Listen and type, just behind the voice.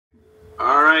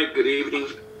All right, good evening,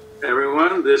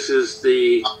 everyone. This is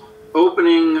the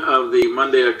opening of the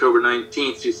Monday, October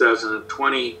 19th,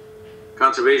 2020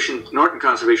 Norton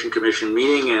Conservation Commission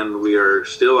meeting, and we are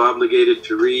still obligated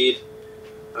to read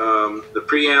the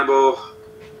preamble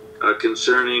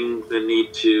concerning the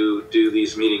need to do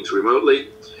these meetings remotely.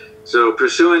 So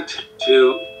pursuant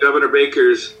to Governor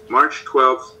Baker's March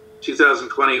 12th,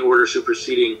 2020 order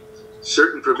superseding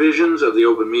certain provisions of the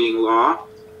open meeting law,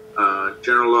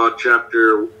 General Law,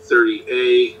 Chapter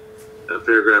 30A,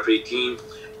 Paragraph 18,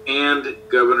 and the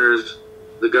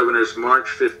Governor's March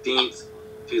 15th,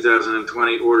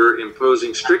 2020 order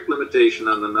imposing strict limitation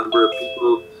on the number of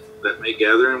people that may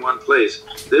gather in one place.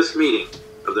 This meeting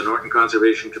of the Norton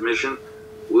Conservation Commission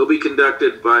will be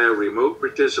conducted via remote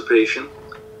participation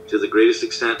to the greatest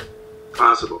extent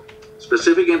possible.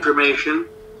 Specific information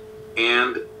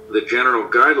and the general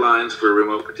guidelines for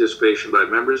remote participation by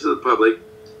members of the public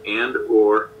and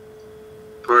or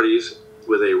parties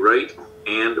with a right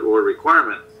and or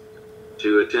requirement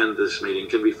to attend this meeting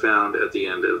can be found at the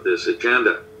end of this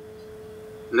agenda.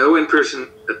 No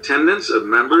in-person attendance of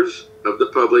members of the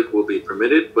public will be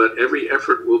permitted, but every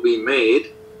effort will be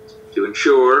made to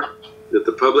ensure that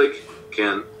the public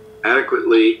can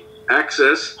adequately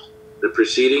access the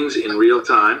proceedings in real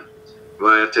time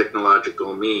via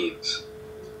technological means.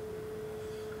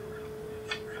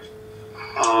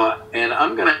 And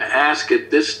I'm going to ask at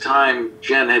this time,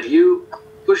 Jen, have you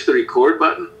pushed the record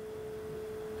button?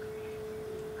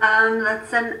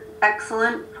 That's an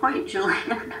excellent point,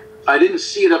 Julian. I didn't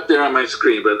see it up there on my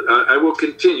screen, but I will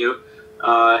continue,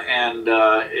 and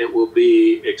it will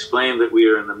be explained that we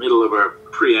are in the middle of our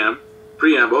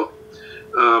preamble.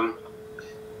 All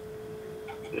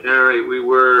right, we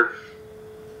were...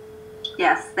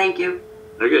 Yes, thank you.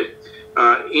 Okay.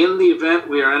 In the event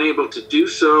we are unable to do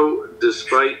so,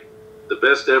 despite the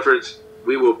best efforts,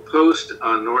 we will post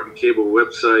on Norton Cable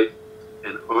website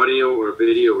an audio or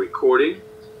video recording,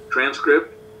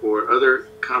 transcript, or other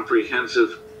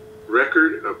comprehensive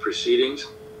record of proceedings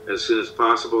as soon as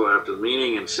possible after the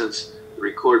meeting. And since the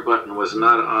record button was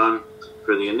not on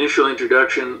for the initial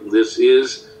introduction, this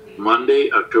is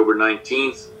Monday, October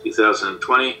 19th,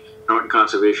 2020, Norton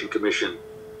Conservation Commission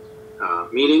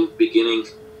meeting beginning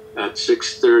at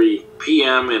 6:30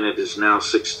 p.m. and it is now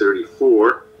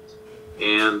 6:34.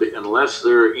 And unless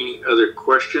there are any other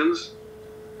questions,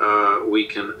 we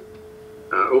can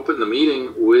open the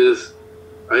meeting with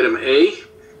item A,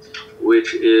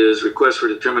 which is request for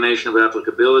determination of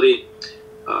applicability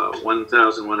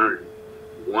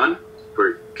 1101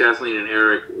 for Kathleen and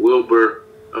Eric Wilbur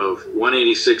of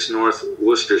 186 North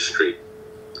Worcester Street.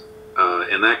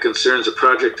 And that concerns a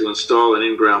project to install an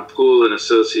in-ground pool and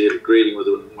associated grading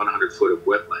within 100 foot of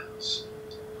wetlands.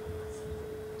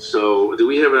 So do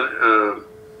we have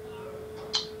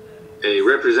a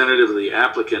representative of the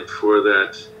applicant for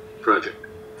that project?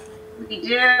 We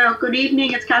do. Good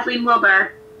evening, it's Kathleen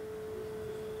Wilbur.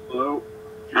 Hello.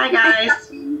 Hi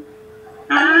guys.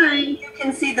 Hi. You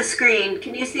can see the screen.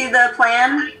 Can you see the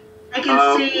plan? I can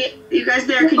see you guys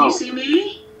there. Can you see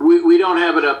me? We don't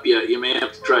have it up yet. You may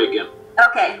have to try again.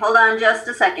 Okay, hold on just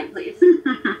a second, please.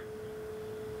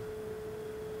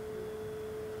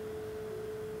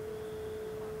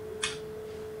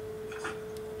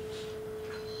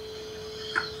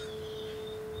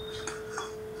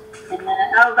 And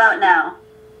how about now?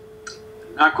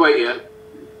 Not quite yet.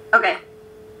 Okay.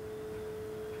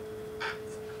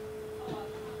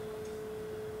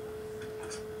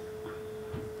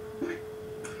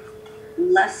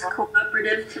 Less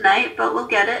cooperative tonight, but we'll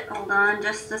get it. Hold on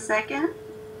just a second.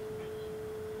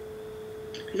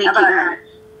 I think you got it.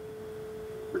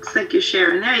 Looks like you're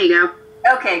sharing. There you go.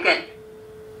 Okay, good.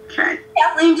 Okay.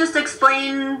 Kathleen, just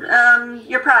explain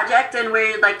your project and where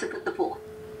you'd like to put the pool.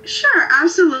 Sure,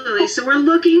 absolutely. So we're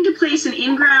looking to place an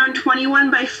in-ground 21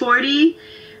 by 40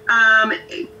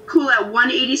 pool at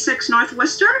 186 North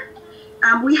Worcester.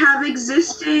 We have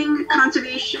existing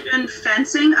conservation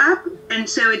fencing up, and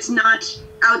so it's not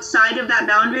outside of that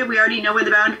boundary. We already know where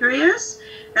the boundary is.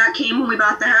 That came when we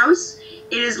bought the house.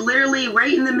 It is literally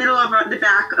right in the middle of the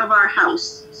back of our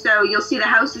house. So you'll see the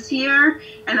house is here,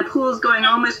 and the pool is going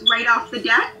almost right off the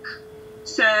deck.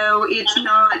 So it's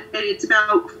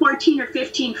about 14 or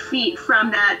 15 feet from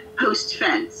that post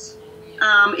fence.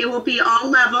 It will be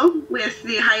all level with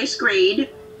the highest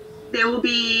grade. There will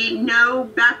be no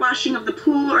backwashing of the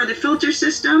pool or the filter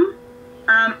system.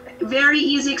 Very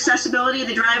easy accessibility.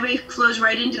 The driveway flows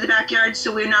right into the backyard,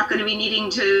 so we're not going to be needing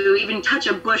to even touch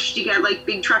a bush to get like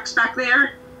big trucks back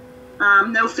there.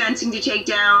 No fencing to take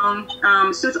down.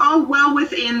 So it's all well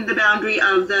within the boundary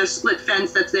of the split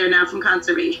fence that's there now from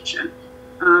conservation.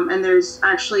 And there's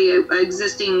actually an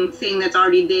existing thing that's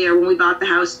already there when we bought the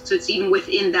house, so it's even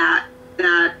within that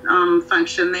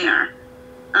function there.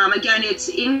 Again, it's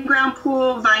in-ground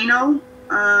pool vinyl.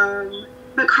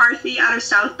 McCarthy out of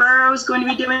Southborough is going to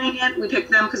be doing it. We picked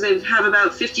them because they have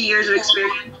about 50 years of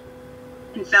experience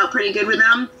and felt pretty good with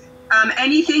them.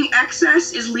 Anything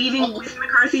excess is leaving with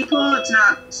McCarthy Pool. It's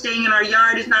not staying in our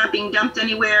yard. It's not being dumped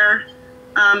anywhere.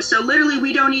 So literally,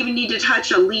 we don't even need to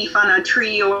touch a leaf on a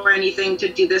tree or anything to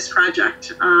do this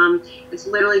project. It's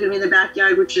literally going to be in the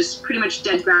backyard, which is pretty much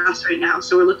dead grass right now.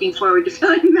 So we're looking forward to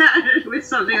filling that with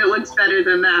something that looks better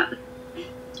than that.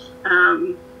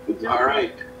 All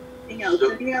right.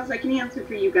 Anything else I can answer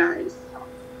for you guys?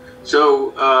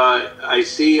 So I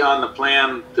see on the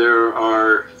plan there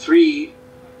are 3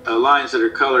 lines that are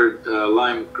colored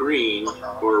lime green,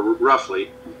 or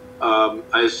roughly.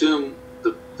 I assume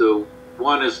the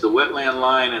one is the wetland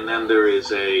line, and then there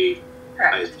is I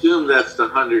assume that's the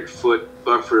 100-foot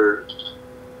buffer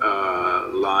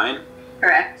line.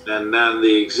 Correct. And then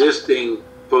the existing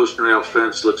post and rail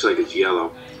fence looks like it's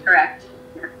yellow. Correct.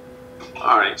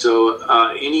 All right, so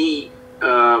any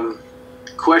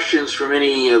questions from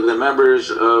any of the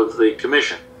members of the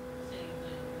commission?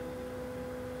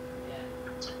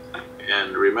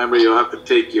 And remember, you'll have to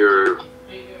take your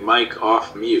mic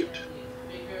off mute.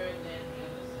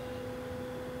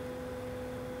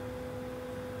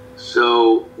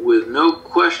 So with no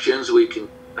questions, we can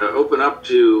open up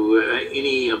to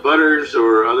any abutters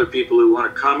or other people who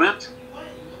want to comment.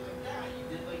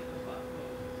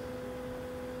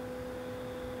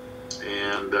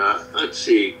 And let's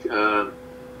see, can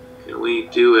we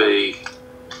do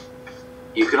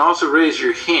you can also raise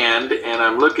your hand, and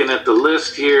I'm looking at the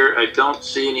list here. I don't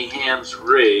see any hands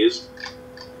raised.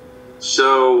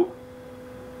 So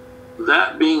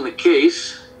that being the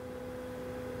case,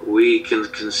 we can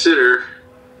consider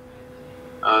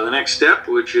the next step,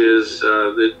 which is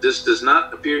that this does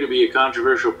not appear to be a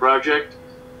controversial project.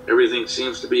 Everything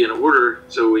seems to be in order,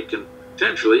 so we can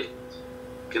potentially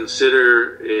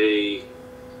consider a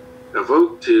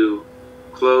vote to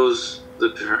close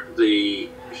the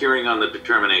hearing on the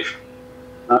determination.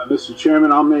 Mr.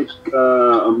 Chairman, I'll make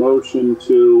a motion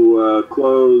to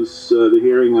close the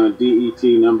hearing on DET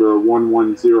number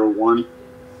 1101.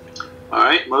 All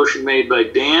right, motion made by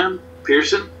Dan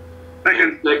Pearson. Second.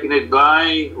 And seconded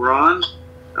by Ron.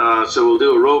 So we'll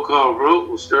do a roll call vote.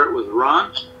 We'll start with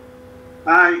Ron.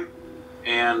 Aye.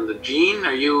 And Jean,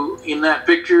 are you in that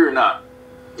picture or not?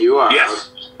 You are.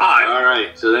 Yes. Aye. All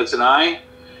right, so that's an aye.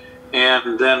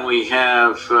 And then we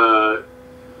have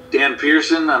Dan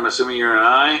Pearson. I'm assuming you're an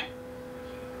aye.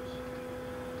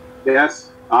 Yes.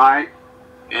 Aye.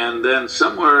 And then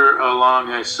somewhere along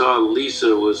I saw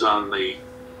Lisa was on the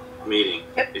meeting.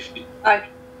 Yep. Is she? Aye.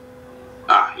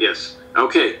 Ah, yes.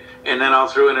 Okay. And then I'll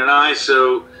throw in an aye.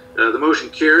 So the motion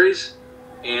carries.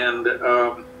 And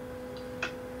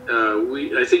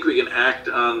I think we can act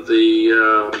on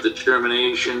the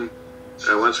determination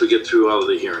once we get through all of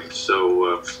the hearings.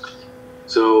 So,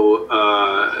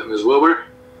 Ms. Wilbur,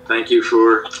 thank you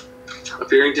for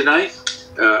appearing tonight.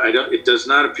 It does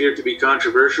not appear to be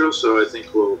controversial, so I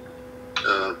think we'll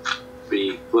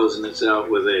be closing this out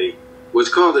with what's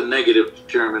called a negative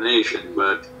determination,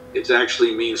 but it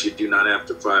actually means you do not have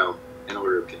to file an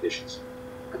order of conditions.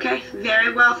 Okay,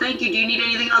 very well, thank you. Do you need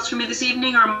anything else from me this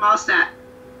evening, or I'm all set?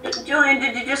 Julian,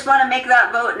 did you just want to make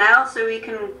that vote now so we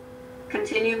can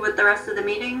continue with the rest of the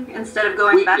meeting instead of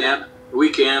going back? We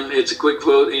can. It's a quick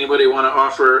vote. Anybody want to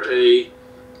offer a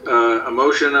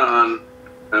motion on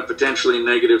a potentially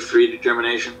 -3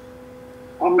 determination?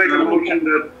 I'll make a motion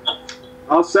that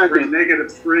I'll second.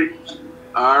 -3.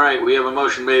 All right, we have a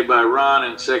motion made by Ron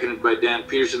and seconded by Dan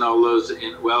Pearson. All those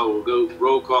we'll go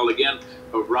roll call again.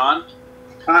 Of Ron?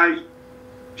 Aye.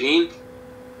 Jean?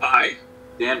 Aye.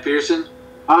 Dan Pearson?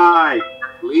 Aye.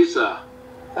 Lisa?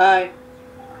 Aye.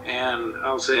 And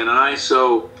I'll say an aye.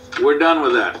 So we're done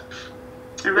with that.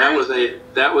 All right.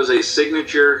 That was a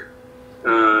signature,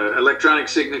 electronic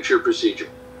signature procedure.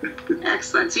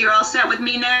 Excellent. So you're all set with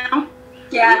me now?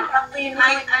 Yeah, Kathleen,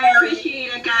 I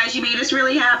appreciate it, guys. You made us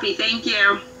really happy. Thank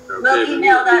you. we'll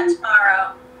email that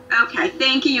tomorrow. Okay,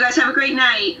 thank you. You guys have a great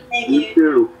night. Thank You you.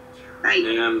 too. Bye.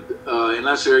 And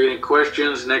unless there are any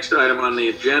questions, next item on the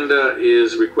agenda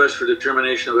is request for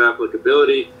determination of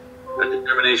applicability.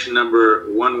 Determination number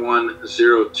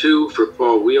 1102 for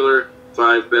Paul Wheeler,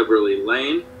 5 Beverly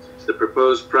Lane. The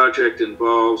proposed project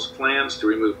involves plans to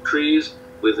remove trees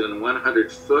within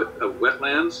 100 foot of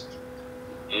wetlands.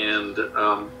 And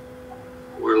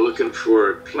we're looking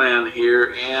for a plan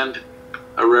here and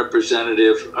a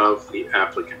representative of the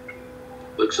applicant.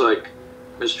 Looks like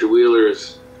Mr. Wheeler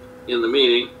is in the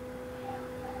meeting.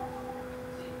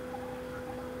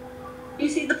 You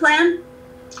see the plan?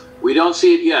 We don't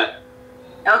see it yet.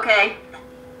 Okay,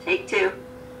 take two.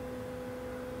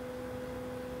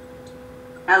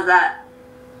 How's that?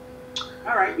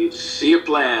 All right. We see a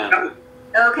plan.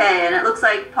 Okay, and it looks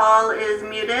like Paul is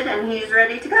muted and he's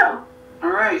ready to go. All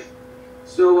right.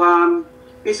 So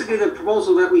basically the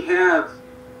proposal that we have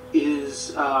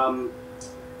is the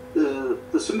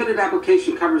submitted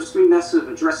application covers 3 methods of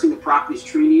addressing the property's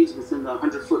tree needs within the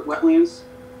 100-foot wetlands.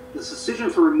 The decision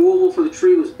for removal for the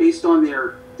tree was based on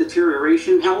their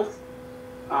deterioration health,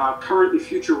 current and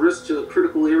future risks to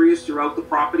critical areas throughout the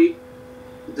property.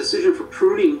 The decision for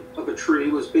pruning of a tree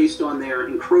was based on their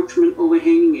encroachment,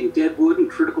 overhanging, and dead wood in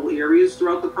critical areas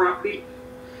throughout the property.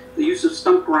 The use of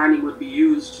stump grinding would be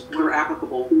used where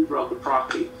applicable throughout the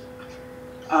property.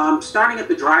 Starting at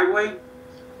the driveway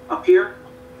up here,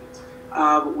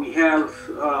 we have,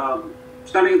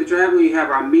 starting at the driveway, we have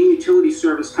our main utility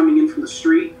service coming in from the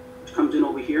street, which comes in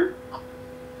over here.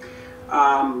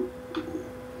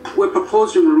 We're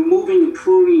proposing removing and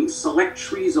pruning select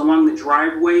trees along the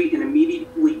driveway and the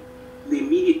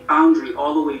immediate boundary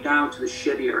all the way down to the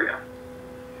shed area.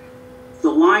 The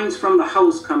lines from the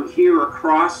house come here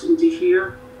across into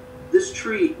here. This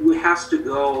tree has to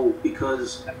go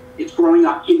because it's growing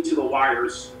up into the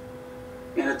wires,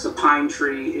 and it's a pine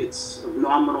tree. It's of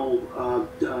nominal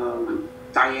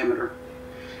diameter.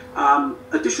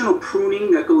 Additional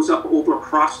pruning that goes up over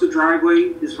across the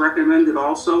driveway is recommended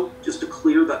also, just to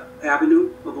clear the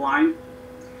avenue of line.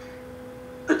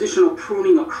 Additional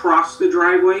pruning across the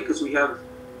driveway because we have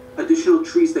additional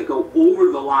trees that go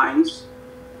over the lines.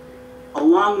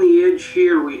 Along the edge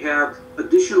here we have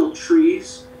additional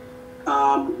trees.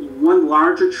 One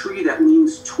larger tree that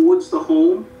leans towards the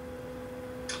home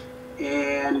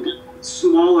and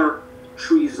smaller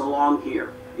trees along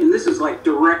here. And this is like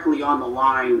directly on the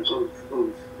line of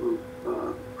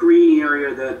green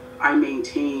area that I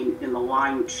maintain in the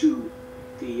line to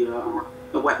the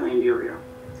wetland area.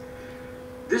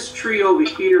 This tree over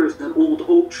here is an old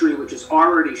oak tree which is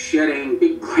already shedding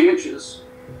big branches,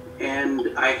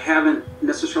 and I haven't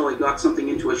necessarily got something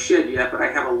into a shed yet, but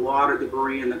I have a lot of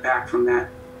debris in the back from that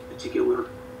particular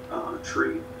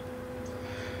tree.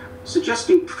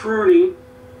 Suggesting pruning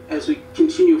as we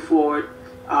continue forward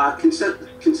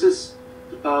consists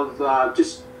of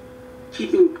just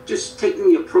taking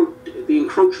the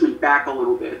encroachment back a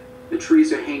little bit. The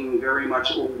trees are hanging very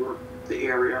much over the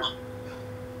area.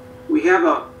 We have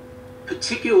a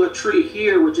particular tree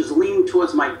here which is leaning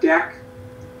towards my deck.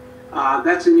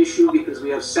 That's an issue because we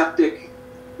have septic,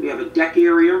 we have a deck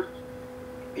area,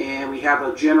 and we have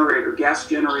a generator, gas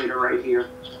generator right here.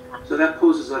 So that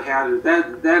poses a hazard.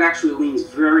 That actually leans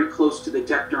very close to the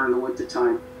deck during the winter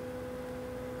time.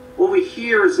 Over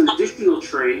here is an additional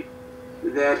tree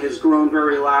that has grown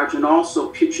very large and also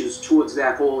pitches towards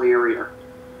that whole area.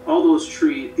 All those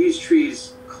trees, these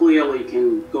trees clearly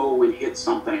can go and hit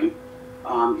something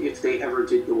if they ever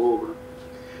did go over.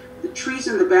 The trees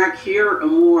in the back here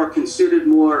are considered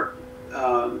more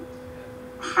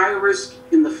high risk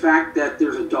in the fact that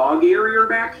there's a dog area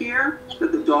back here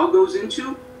that the dog goes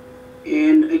into.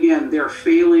 And again, they're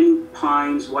failing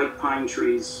pines, white pine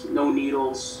trees, no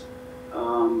needles,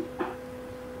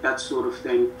 that sort of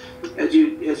thing. As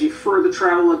you further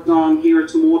travel along here,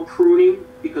 it's more pruning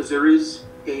because there is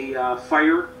a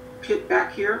fire pit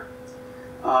back here.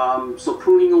 So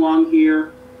pruning along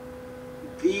here.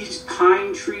 These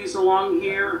pine trees along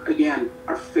here, again,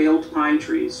 are failed pine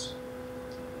trees.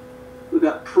 We've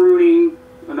got pruning,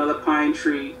 another pine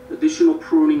tree, additional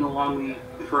pruning along the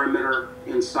perimeter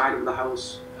inside of the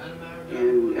house.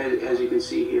 And as you can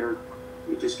see here,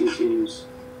 it just continues.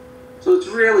 So it's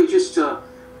really just to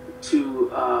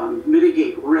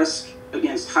mitigate risk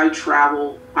against high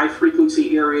travel, high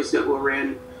frequency areas that we're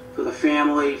in for the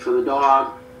family, for the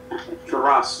dog, for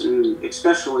us, and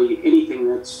especially anything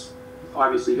that's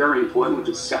obviously very important, which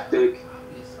is septic,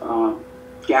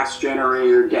 gas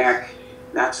generator, deck,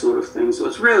 that sort of thing. So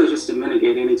it's really just to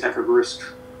mitigate any type of risk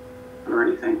or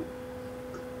anything.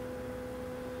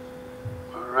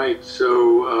 All right,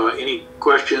 so any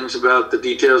questions about the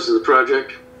details of the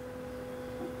project?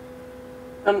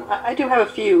 I do have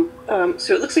a few.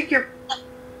 So it looks like you're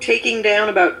taking down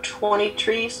about 20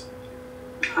 trees.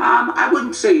 I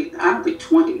wouldn't say, I don't think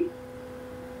 20.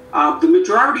 The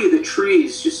majority of the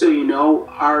trees, just so you know,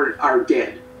 are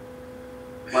dead.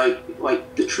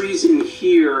 Like the trees in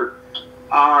here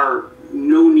are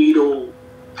no needle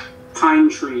pine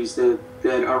trees that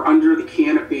are under the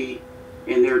canopy,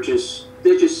 and they're just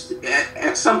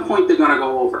at some point they're gonna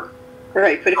go over.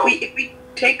 Right, but if we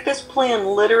take this plan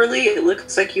literally, it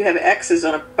looks like you have X's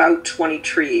on about 20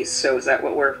 trees. So is that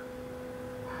what we're?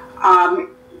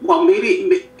 Well,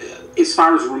 maybe as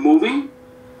far as removing.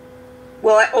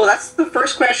 Well, that's the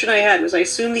first question I had. Was I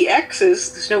assume the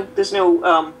X's? There's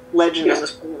no legend Yes. on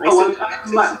this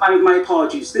plan. My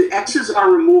apologies. The X's are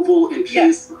removal and P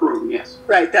Yes. is prune. Yes.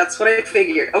 Right, that's what I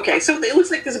figured. Okay, so it looks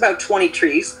like there's about 20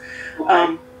 trees.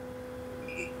 Okay.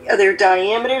 Are there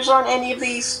diameters on any of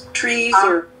these trees,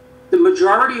 or? The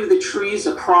majority of the trees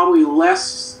are probably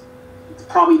less,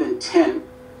 than 10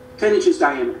 inches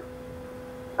diameter.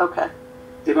 Okay.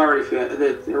 They've already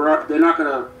they're not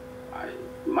gonna.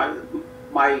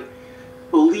 My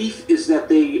belief is that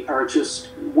they are just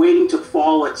waiting to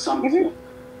fall at some point.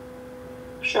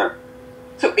 Sure.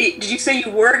 So, did you say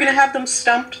you were going to have them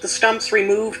stumped? The stumps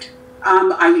removed?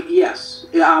 Yes,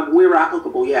 where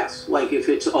applicable, yes. Like if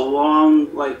it's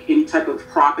along like any type of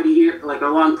property here, like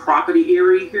along property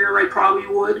area here, I probably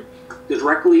would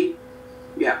directly.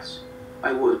 Yes,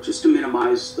 I would, just to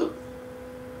minimize the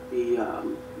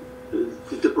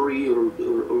debris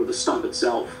or the stump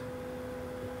itself.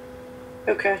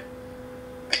 Okay.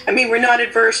 I mean, we're not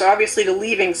adverse, obviously, to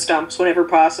leaving stumps whenever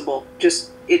possible.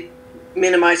 Just it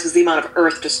minimizes the amount of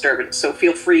earth disturbance. So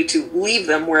feel free to leave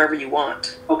them wherever you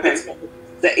want. Okay.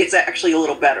 It's actually a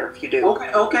little better if you do.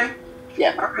 Okay.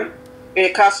 Yeah. All right. And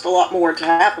it costs a lot more to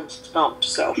have them stumped.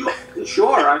 So.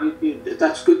 Sure. I mean,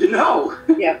 that's good to know.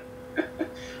 Yeah.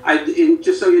 And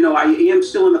just so you know, I am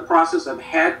still in the process. I've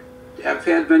had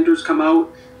vendors come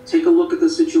out, take a look at the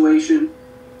situation,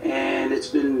 and it's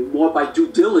been more by due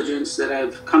diligence that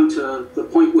I've come to the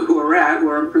point where we're at,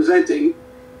 where I'm presenting,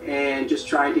 and just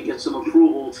trying to get some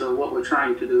approval to what we're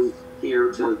trying to do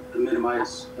here to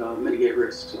mitigate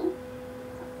risk. So.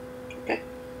 Okay.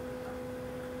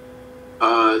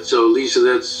 So Lisa,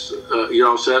 that's you're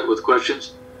all set with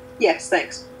questions? Yes,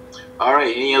 thanks. All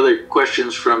right. Any other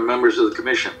questions from members of the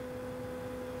commission?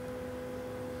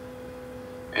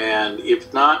 And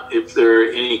if not, if there are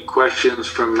any questions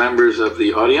from members of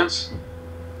the audience?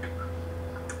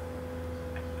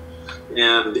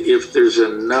 And if there's a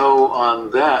no on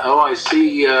that, oh, I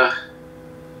see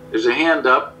there's a hand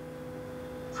up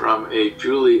from a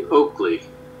Julie Oakley.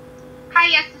 Hi,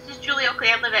 yes, this is Julie Oakley.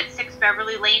 I live at 6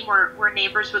 Beverly Lane. We're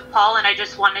neighbors with Paul, and I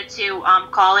just wanted to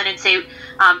call in and say,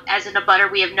 as an abutter,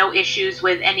 we have no issues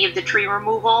with any of the tree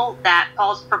removal that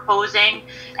Paul's proposing,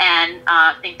 and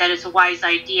think that it's a wise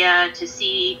idea to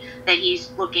see that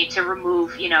he's looking to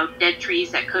remove, dead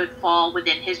trees that could fall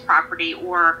within his property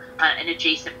or an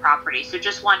adjacent property. So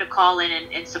just wanted to call in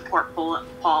and support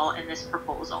Paul in this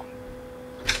proposal.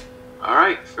 All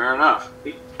right, fair enough.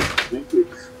 Thank you.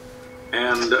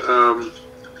 And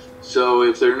so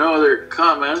if there are no other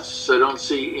comments, I don't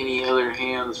see any other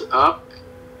hands up.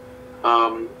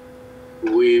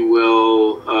 We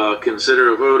will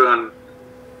consider a vote on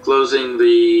closing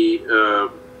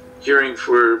the hearing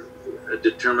for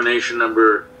determination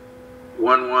number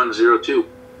 1102.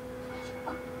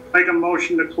 Make a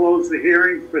motion to close the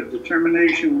hearing for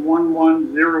determination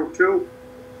 1102.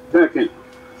 Second.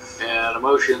 And a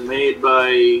motion made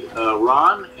by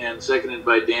Ron and seconded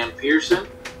by Dan Pearson.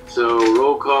 So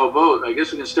roll call vote. I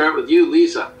guess we can start with you,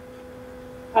 Lisa.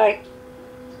 Hi.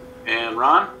 And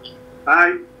Ron?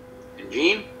 Aye. And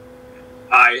Gene?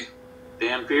 Aye.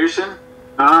 Dan Pearson?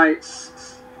 Aye.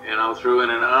 And I'll throw in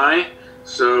an aye.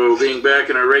 So being back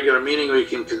in our regular meeting, we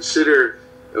can consider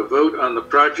a vote on the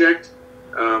project,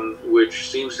 which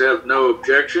seems to have no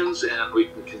objections, and we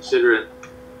can consider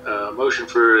a motion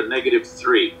for a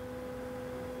 -3.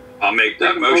 I'll make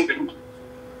that motion.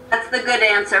 That's the good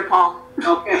answer, Paul.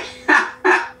 Okay.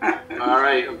 All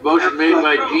right, a motion made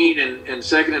by Gene and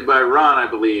seconded by Ron, I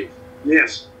believe.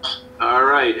 Yes. All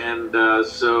right, and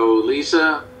so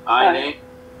Lisa, aye, nay?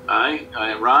 Aye,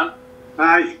 aye, Ron?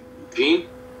 Aye. Gene?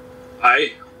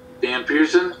 Aye. Dan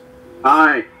Pearson?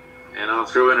 Aye. And I'll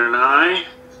throw in an aye.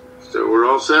 So we're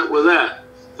all set with that.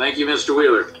 Thank you, Mr.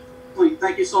 Wheeler.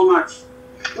 Thank you so much.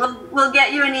 We'll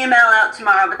get you an email out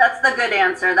tomorrow, but that's the good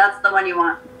answer. That's the one you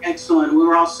want. Excellent.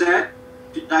 We're all set.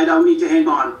 I don't need to hang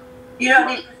on. You don't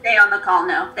need to stay on the call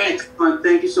now. Thanks. Excellent.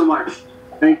 Thank you so much.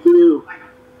 Thank you.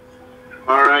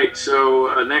 All right,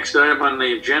 so next item on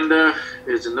the agenda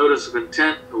is a notice of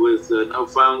intent with no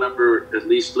file number at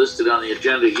least listed on the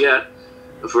agenda yet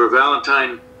for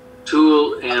Valentine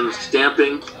Tool and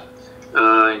Stamping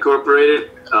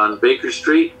Incorporated on Baker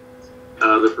Street.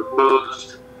 The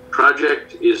proposed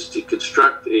project is to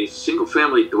construct a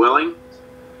single-family dwelling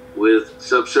with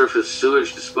subsurface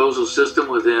sewage disposal system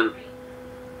within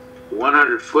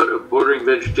 100 foot of bordering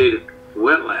vegetated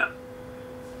wetland.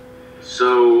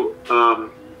 So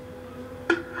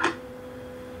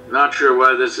Not sure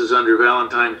why this is under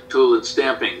Valentine Tool and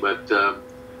Stamping, but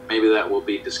maybe that will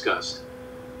be discussed.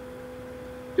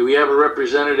 Do we have a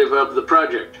representative of the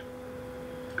project?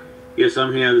 Yes,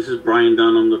 I'm here. This is Brian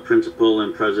Dunham, the principal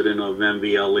and president of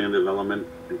MVL Land Development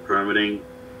and Permitting,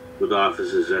 with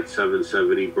offices at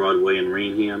 770 Broadway in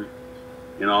Rainham.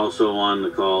 And also on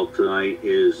the call tonight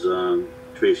is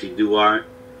Tracy Duart,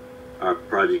 our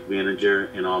project manager,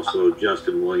 and also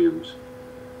Justin Williams.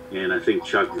 And I think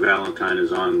Chuck Valentine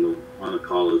is on the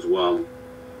call as well.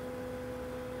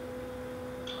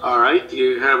 All right, do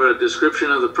you have a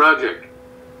description of the project?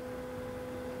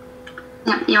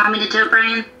 Yep, you want me to do it,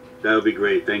 Brian? That would be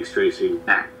great. Thanks, Tracy.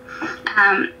 Sure.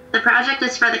 The project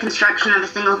is for the construction of a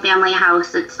single-family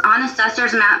house. It's on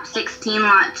Assessor's Map 16,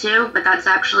 Lot 2, but that's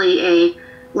actually a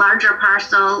larger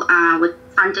parcel with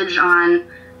frontage on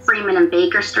Freeman and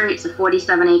Baker Streets, a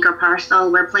 47-acre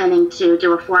parcel. We're planning to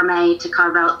do a Form A to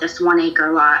carve out this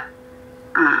 1-acre lot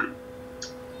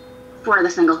for the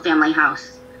single-family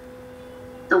house.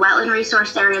 The wetland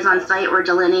resource areas on site were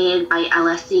delineated by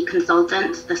LSC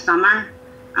Consultant this summer.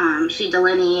 She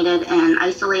delineated an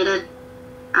isolated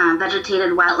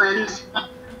vegetated wetland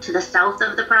to the south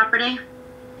of the property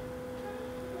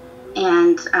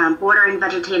and bordering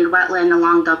vegetated wetland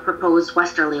along the proposed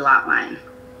westerly lot line.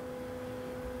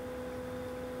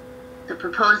 The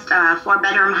proposed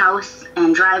 4-bedroom house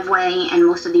and driveway and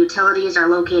most of the utilities are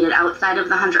located outside of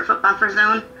the 100-foot buffer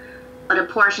zone, but a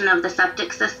portion of the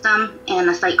septic system and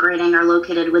the site grading are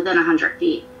located within 100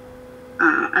 feet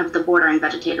of the bordering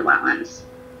vegetated wetlands.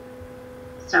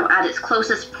 So at its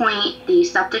closest point, the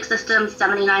septic system is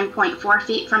 79.4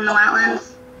 feet from the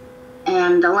wetlands,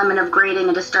 and the limit of grading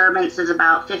and disturbance is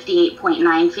about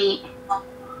 58.9 feet.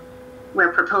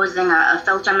 We're proposing a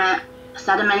filter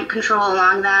sediment control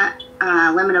along that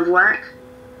limit of work.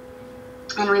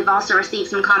 And we've also received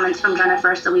some comments from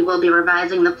Jennifer, so we will be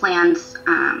revising the plans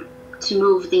to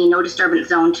move the no disturbance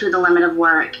zone to the limit of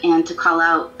work and to call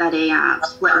out that a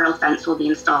split rail fence will be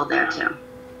installed there too.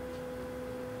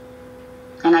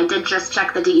 And I did just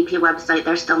check the DEP website.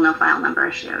 There's still no file number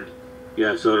issued.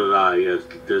 Yeah, so did I. Yes,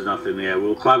 there's nothing there.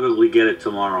 We'll probably get it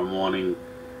tomorrow morning,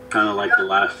 kind of like the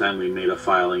last time we made a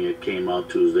filing. It came out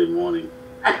Tuesday morning.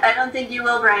 I don't think you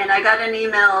will, Brian. I got an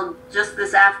email just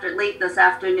late this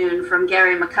afternoon from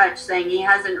Gary McCutch saying he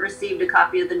hasn't received a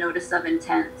copy of the notice of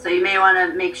intent. So you may want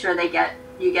to make sure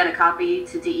you get a copy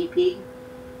to DEP.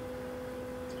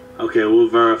 Okay, we'll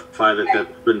verify that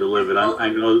that's been delivered.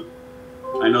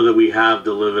 I know that we have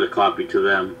delivered a copy to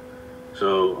them,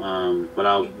 so but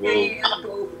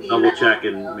we'll double check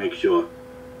and make sure.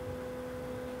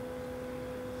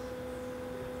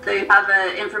 So you have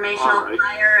an informational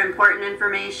flyer, important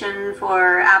information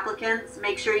for applicants.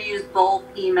 Make sure you use both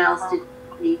emails to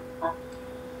DEP.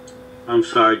 I'm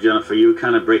sorry, Jennifer, you were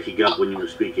kind of breaking up when you were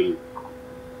speaking.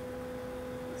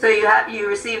 So you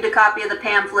received a copy of the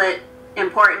pamphlet,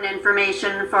 important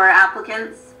information for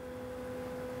applicants?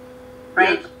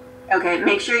 Right? Yes. Okay,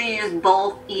 make sure you use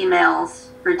both emails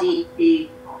for DEP. You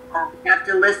have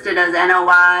to list it as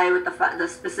NOI with the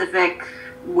specific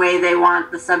way they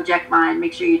want the subject line.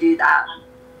 Make sure you do that.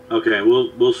 Okay,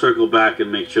 we'll circle back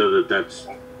and make sure that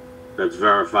that's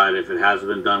verified. If it hasn't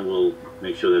been done, we'll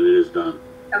make sure that it is done.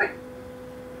 Okay.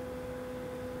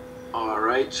 All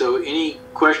right, so any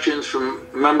questions from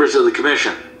members of the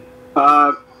commission?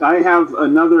 I have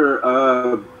another,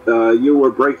 you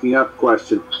were breaking up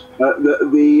question.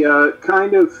 The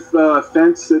kind of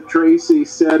fence that Tracy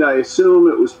said, I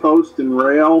assume it was post and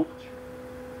rail?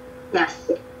 Yes.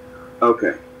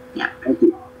 Okay. Yeah. Thank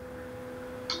you.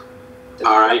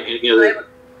 All right, any other?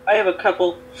 I have a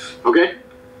couple. Okay.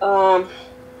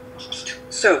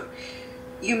 So,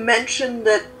 you mentioned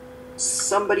that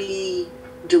somebody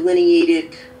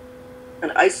delineated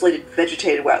an isolated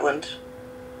vegetated wetland.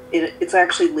 It's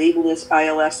actually labeled as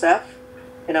ILSF,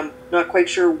 and I'm not quite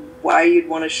sure why you'd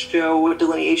want to show a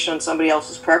delineation on somebody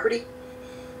else's property.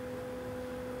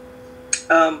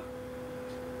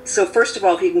 So first of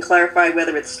all, if you can clarify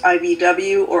whether it's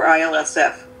IVW or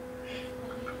ILSF.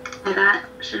 That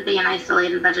should be an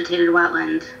isolated vegetated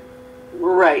wetland.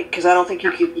 Right, because I don't think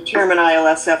you can determine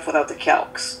ILSF without the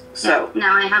calcs. So yeah,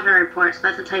 now I have a report, so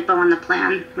that's a typo on the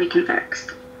plan we can fix.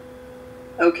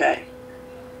 Okay.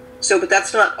 So, but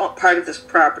that's not part of this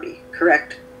property,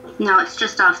 correct? No, it's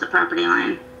just off the property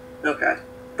line. Okay.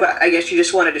 But I guess you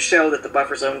just wanted to show that the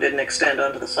buffer zone didn't extend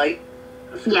onto the site?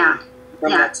 Yeah.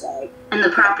 From that side. And the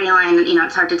property line,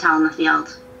 it's hard to tell in the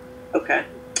field. Okay.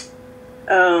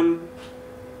 The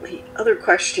other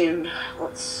question,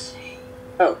 let's see.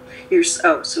 So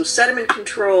sediment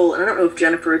control, and I don't know if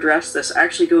Jennifer addressed this,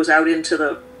 actually goes out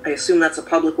into I assume that's a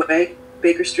public way,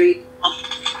 Baker Street?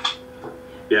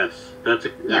 Yes, that's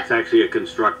actually a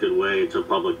constructed way. It's a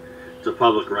public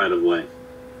right of way.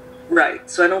 Right.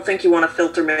 So I don't think you want a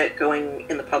filter mitt going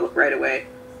in the public right of way,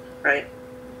 right?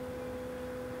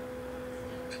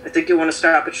 I think you want to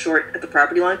stop it short at the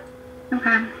property line.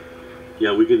 Okay.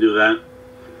 Yeah, we can do that.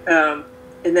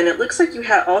 And then it looks like you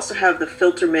also have the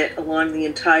filter mitt along the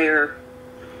entire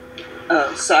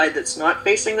side that's not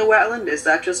facing the wetland. Is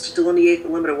that just to delineate the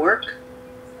limit of work?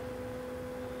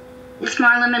 It's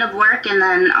more limit of work, and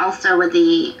then also with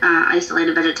the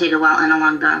isolated vegetated wetland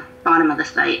along the bottom of the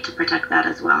site to protect that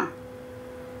as well.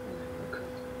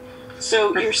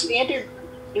 So your standard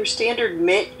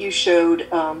mitt, you showed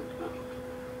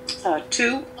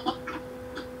 2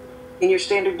 in your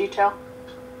standard detail.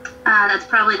 That's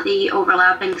probably the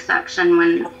overlapping section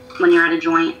when you're at a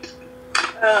joint.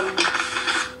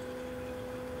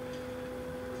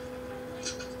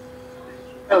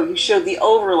 Oh, you showed the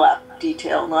overlap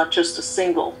detail, not just a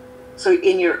single. So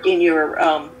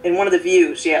in one of the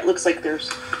views, yeah, it looks like there's.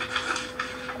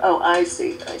 Oh, I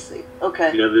see.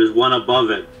 Okay. Yeah, there's one above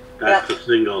it. That's the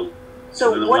single.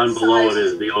 So and the what one below size it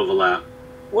is the overlap.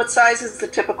 What size is the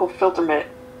typical filter mitt?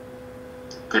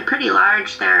 They're pretty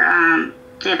large. They have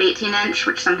 18-inch,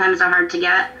 which sometimes are hard to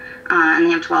get, and they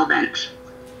have 12-inch.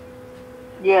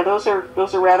 Yeah, those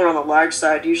are rather on the large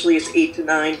side. Usually it's 8 to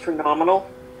 9 for nominal.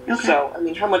 Okay. So, I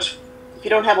mean, how much, if you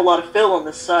don't have a lot of fill on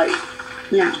the site,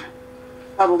 Yeah.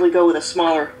 probably go with a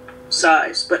smaller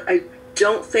size. But I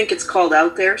don't think it's called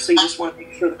out there, so you just want to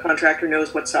make sure the contractor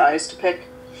knows what size to pick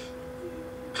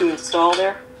to install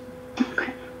there.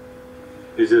 Okay.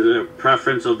 Is it a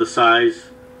preference of the size,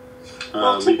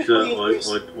 Well, Lisa typically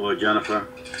or Jennifer?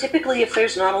 Typically, if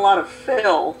there's not a lot of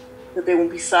fill, that they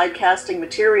won't be side casting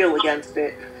material against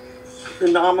it, the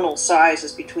nominal size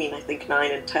is between, I think,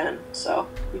 9 and 10. So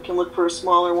you can look for a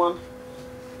smaller one.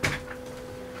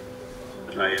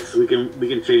 Right, so we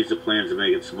can change the plans to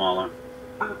make it smaller.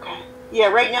 Okay. Yeah,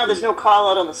 right now there's no call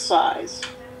out on the size.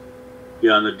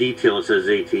 Yeah, on the detail it says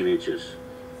 18 inches.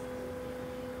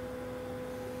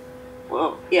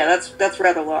 Whoa. Yeah, that's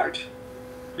rather large.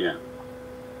 Yeah.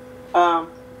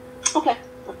 Okay,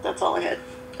 that's all I had.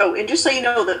 Oh, and just so you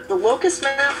know, the locust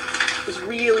map was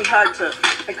really hard to.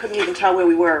 I couldn't even tell where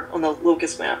we were on the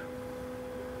locust map.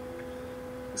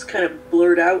 It's kind of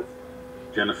blurred out.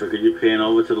 Jennifer, could you pan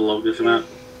over to the locust map?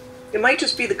 It might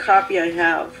just be the copy I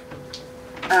have.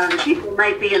 People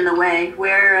might be in the way.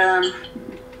 Where,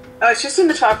 Oh, it's just in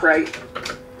the top right.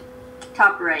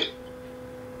 top right.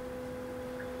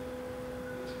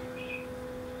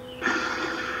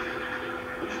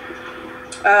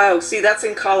 Oh, see, that's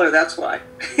in color, that's why.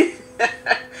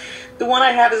 The one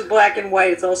I have is black and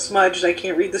white. It's all smudged. I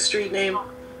can't read the street name.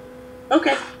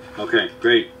 Okay. Okay,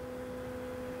 great.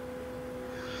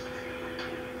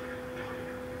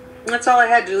 That's all I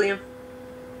had, Julian.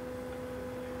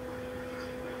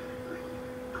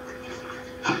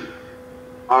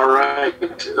 All right.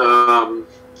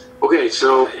 Okay,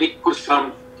 so any questions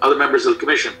from other members of the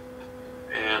commission?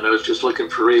 And I was just looking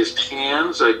for raised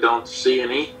hands. I don't see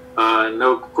any.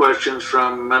 No questions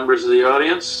from members of the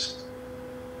audience.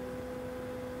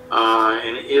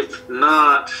 And if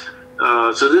not,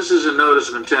 so this is a notice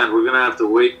of intent. We're going to have to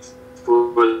wait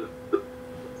for the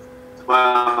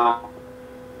file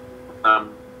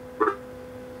number.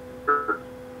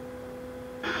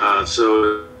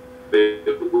 So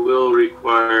it will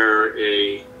require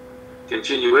a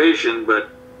continuation, but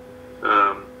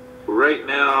right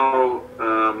now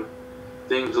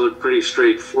things look pretty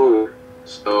straightforward.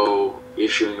 So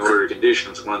issuing order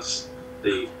conditions once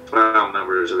the file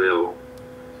number is available.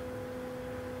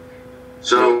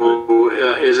 So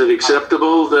is it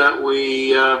acceptable that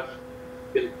we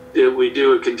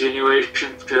do a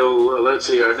continuation till, let's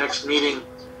see, our next meeting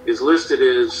is listed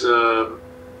as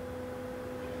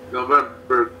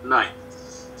November 9th.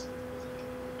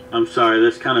 I'm sorry,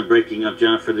 that's kind of breaking up,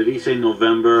 Jennifer. Did he say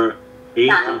November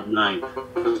 8th or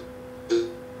 9th?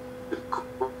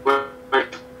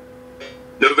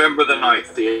 November the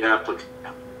 9th. The applicant.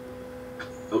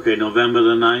 Okay, November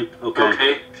the 9th?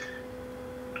 Okay.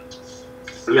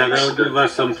 Yeah, that'll give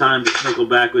us some time to circle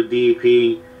back with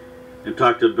DEP and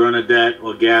talk to Bernadette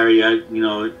or Gary.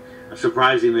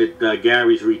 Surprising that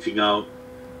Gary's reaching out.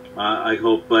 I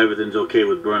hope everything's okay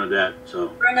with Bernadette.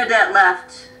 So Bernadette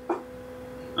left.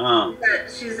 Oh.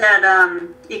 She's at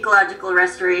Ecological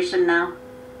Restoration now.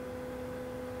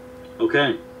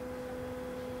 Okay.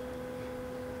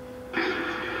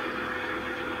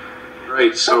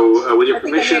 Right, so with your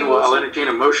permission, I'll entertain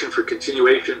a motion for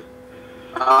continuation.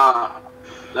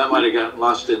 That might have gotten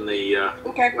lost in the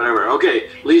whatever. Okay,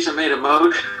 Lisa made a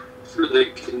motion for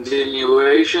the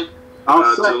continuation.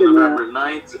 I'll till second November that.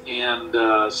 9th,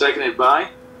 and seconded by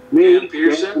Me, Dan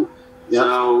Pearson. Yep.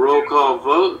 So roll call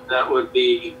vote, that would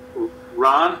be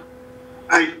Ron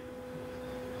Aye.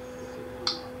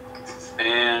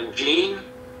 and Jean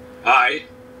Aye.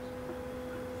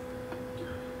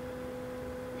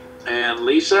 and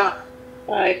Lisa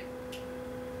Aye.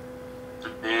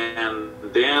 and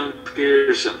Dan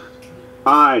Pearson.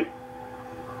 Aye.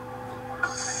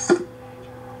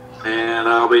 And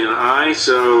I'll be an aye,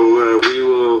 so we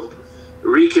will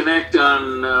reconnect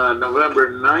on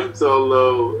November 9th,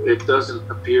 although it doesn't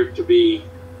appear to be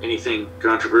anything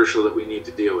controversial that we need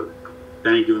to deal with.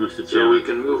 Thank you, Mr. So we Chairman.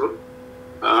 can move,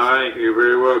 all right, you're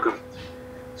very welcome.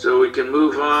 So we can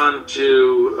move on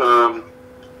to,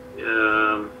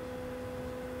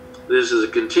 this is a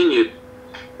continued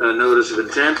notice of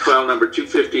intent, file number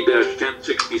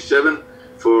 250-1067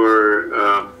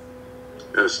 for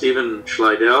Stephen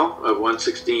Schleidel of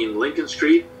 116 Lincoln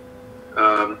Street.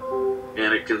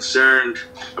 And it concerned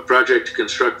a project to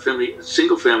construct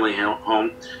single-family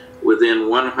home within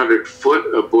 100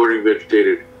 foot of bordering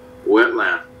vegetated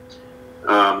wetland.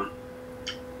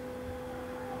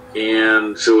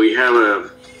 And so we have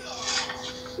a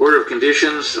order of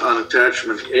conditions on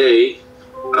attachment A.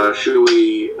 Should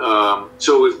we,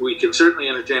 so we can certainly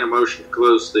entertain a motion to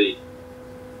close the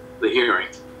hearing.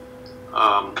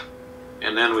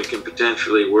 And then we can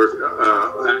potentially work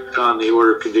act on the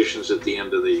order of conditions at the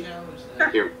end of the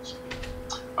hearings.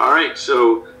 All right,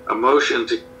 so a motion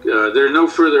to, there are no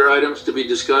further items to be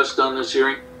discussed on this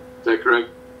hearing, is that correct?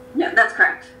 No, that's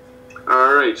correct.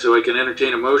 All right, so I can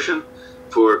entertain a motion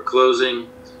for closing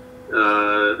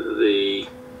the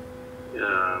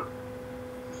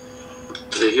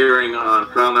hearing on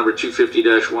file number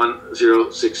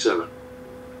 250-1067.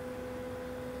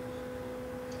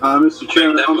 Mr.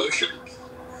 Chairman, That motion.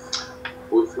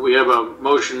 We have a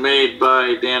motion made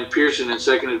by Dan Pearson and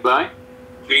seconded by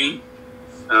Jean.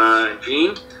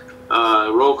 Jean.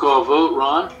 Roll call vote.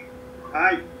 Ron?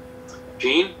 Aye.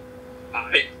 Jean?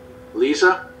 Aye.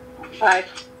 Lisa? Aye.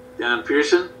 Dan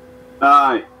Pearson?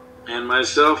 aye. And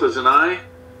myself as an aye.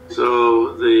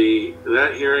 So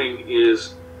that hearing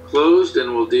is closed,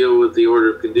 and we'll deal with the order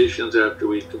of conditions after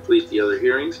we complete the other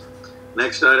hearings.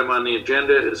 Next item on the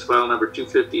agenda is file number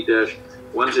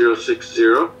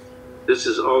 250-1060. This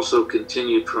is also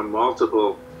continued from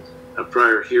multiple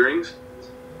prior hearings,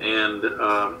 and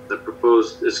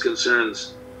this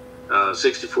concerns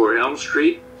 64 Elm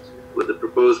Street, where the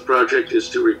proposed project is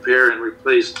to repair and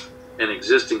replace an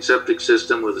existing septic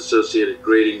system with associated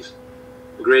grading,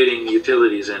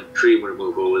 utilities, and tree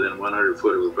removal within 100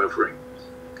 foot of a buffering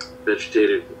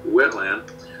vegetated wetland.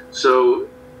 So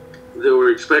there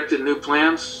were expected new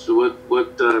plans. So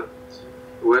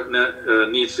what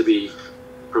needs to be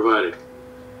provided?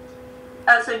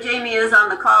 So Jamie is on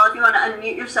the call. If you want to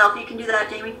unmute yourself, you can do that,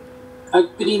 Jamie.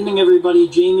 Good evening, everybody.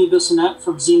 Jamie Bissonette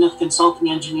from Zenith Consulting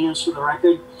Engineers, for the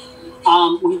record.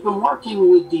 We've been working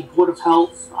with the Board of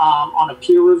Health on a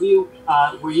peer review.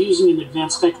 We're using an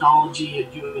advanced technology,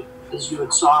 as you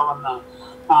had saw on the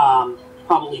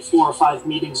probably 4 or 5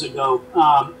 meetings ago.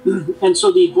 And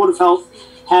so the Board of Health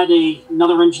had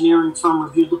another engineering firm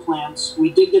review the plans. We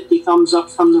did get the thumbs up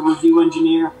from the review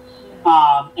engineer,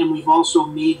 and we've also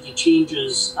made the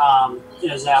changes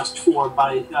as asked for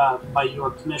by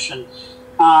your commission.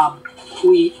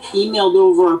 We emailed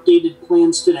over updated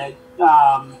plans today,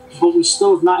 but we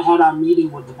still have not had our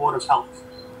meeting with the Board of Health.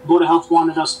 The Board of Health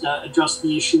wanted us to address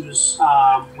the issues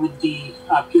with the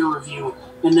peer review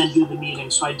and then do the meeting.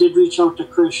 So I did reach out to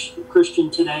Christian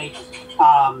today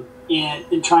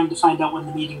and trying to find out when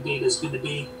the meeting date is going to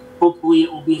be. Hopefully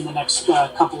it will be in the next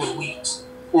couple of weeks,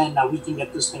 and we can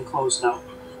get this thing closed out.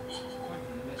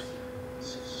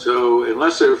 So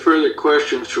unless there are further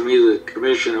questions from either the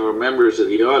commission or members of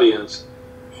the audience,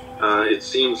 it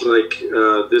seems like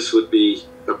this would be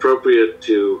appropriate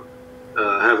to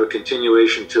have a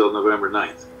continuation till November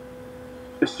 9th.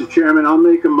 Mr. Chairman, I'll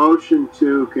make a motion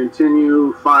to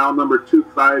continue file number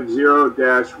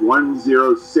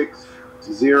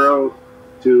 250-1060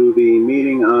 to the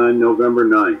meeting on November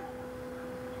 9th.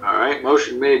 All right,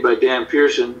 motion made by Dan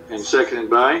Pearson and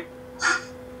seconded by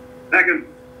Second.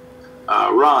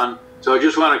 Ron. So I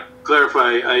just want to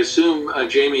clarify, I assume,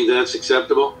 Jamie, that's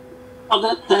acceptable? Oh,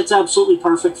 that's absolutely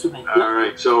perfect for me. All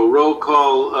right, so roll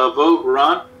call vote.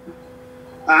 Ron?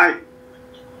 Aye.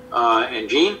 And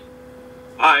Jean?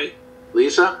 Aye.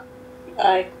 Lisa?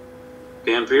 Aye.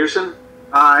 Dan Pearson?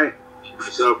 Aye.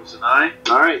 Myself is an aye.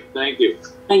 All right, thank you.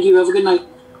 Thank you. Have a good night.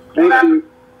 Thank you.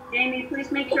 Jamie,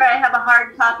 please make sure I have a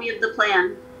hard copy of the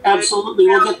plan. Absolutely.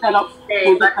 We'll get that out.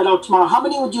 We'll get that out tomorrow. How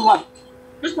many would you like?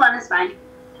 Just one is fine.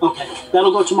 Okay,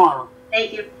 that'll go tomorrow.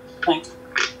 Thank you. Thanks.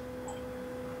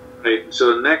 Right,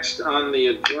 so next on the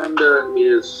agenda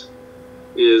is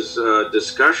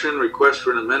discussion, request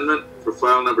for an amendment for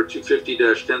file number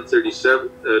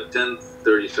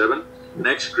 250-1037,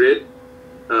 Next Grid,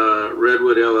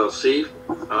 Redwood LLC,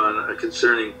 on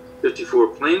concerning 54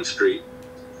 Plain Street.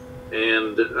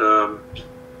 And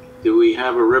do we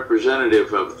have a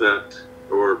representative of that,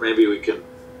 or maybe we can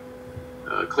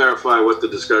clarify what the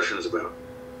discussion is about?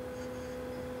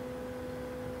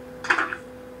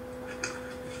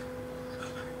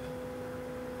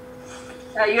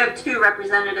 You have two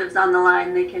representatives on the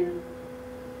line. They can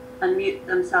unmute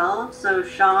themselves. So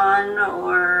Sean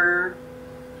or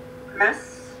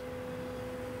Chris?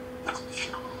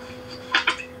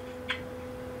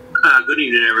 Good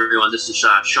evening, everyone. This is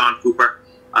Sean Cooper,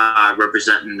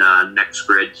 representing Next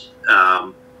Grid,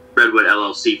 Redwood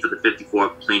LLC for the 54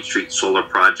 Plain Street Solar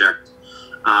Project.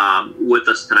 With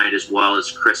us tonight as well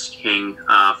is Chris King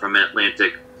from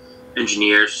Atlantic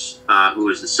Engineers, who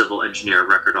is the civil engineer of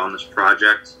record on this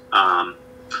project. I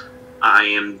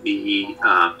am the,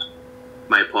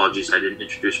 my apologies, I didn't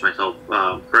introduce myself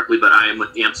correctly, but I am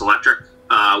with AMPS Electric.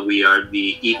 We are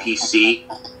the EPC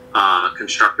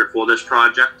constructor for this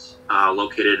project,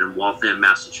 located in Waltham,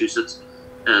 Massachusetts,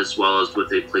 as well as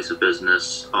with a place of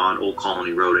business on Old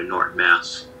Colony Road in Norton,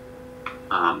 Mass.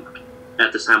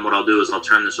 At this time, what I'll do is I'll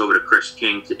turn this over to Chris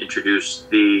King to introduce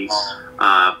the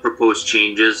proposed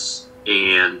changes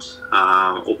and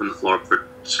open the floor for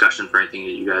discussion for anything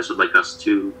that you guys would like us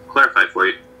to clarify for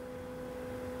you.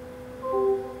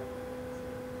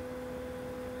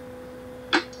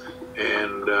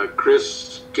 And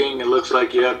Chris King, it looks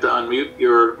like you have to unmute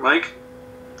your mic.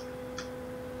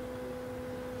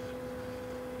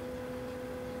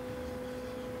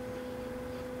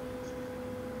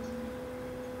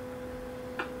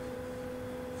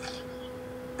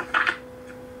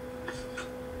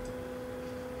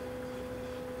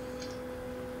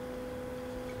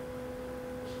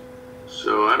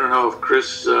 So I don't know if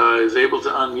Chris is able to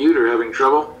unmute or having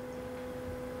trouble.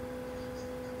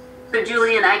 So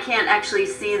Julian, I can't actually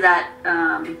see that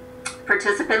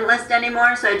participant list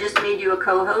anymore, so I just made you a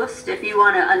co-host. If you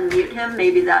want to unmute him,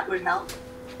 maybe that would help.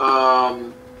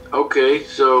 Okay,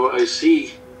 so I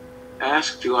see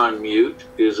ask to unmute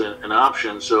is an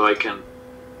option, so I can,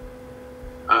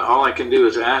 all I can do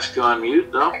is ask to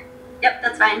unmute, though? Yep,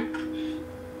 that's fine.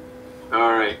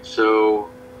 All right, so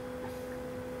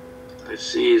I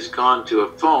see he's gone to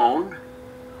a phone.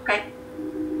 Okay.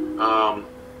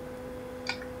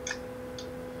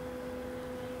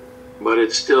 But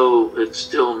it's still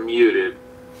muted.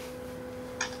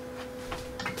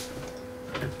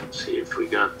 Let's see if we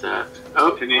got that. Oh,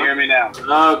 can you hear me now?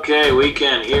 Okay, we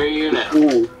can hear you now.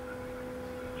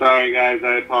 Sorry, guys,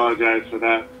 I apologize for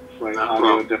that slight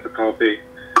audio difficulty.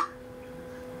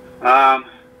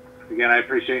 Again, I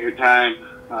appreciate your time.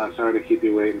 Sorry to keep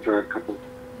you waiting for a couple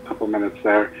minutes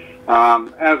there.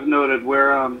 As noted,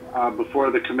 we're before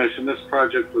the commission. This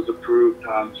project was approved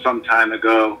some time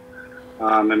ago.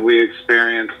 And we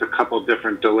experienced a couple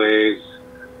different delays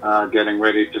getting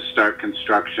ready to start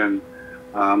construction.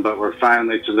 But we're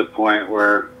finally to the point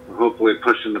where we're hopefully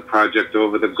pushing the project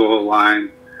over the goal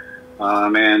line.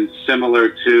 And similar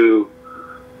to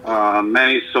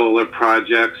many solar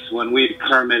projects, when we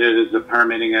permitted as a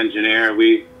permitting engineer,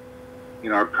 we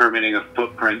are permitting a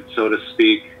footprint, so to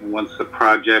speak. And once the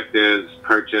project is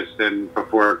purchased and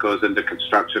before it goes into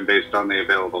construction based on the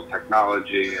available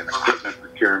technology and equipment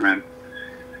procurement,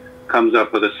 comes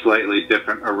up with a slightly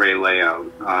different array layout.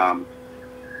 The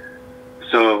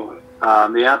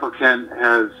applicant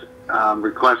has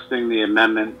requesting the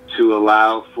amendment to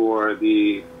allow for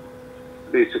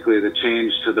basically the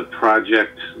change to the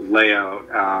project layout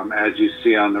as you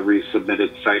see on the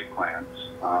resubmitted site plans.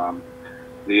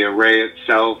 The array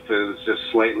itself is just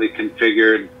slightly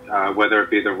configured, whether it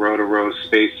be the row-to-row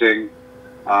spacing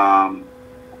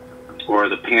or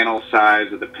the panel size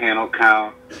or the panel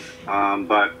count,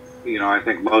 but I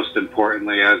think most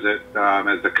importantly, as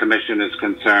the commission is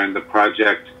concerned, the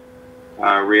project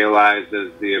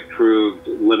realizes the approved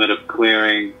limit of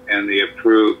clearing and the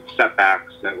approved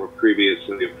setbacks that were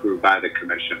previously approved by the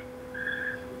commission.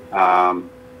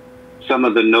 Some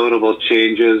of the notable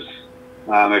changes,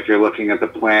 if you're looking at the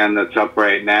plan that's up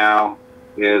right now,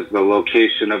 is the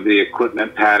location of the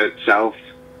equipment pad itself.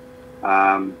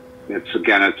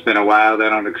 It's been a while. They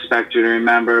don't expect you to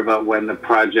remember, but when the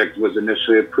project was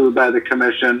initially approved by the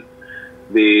commission,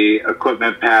 the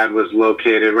equipment pad was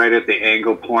located right at the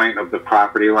angle point of the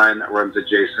property line that runs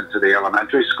adjacent to the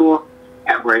elementary school,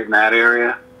 right in that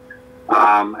area.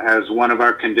 As one of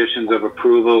our conditions of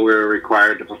approval, we were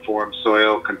required to perform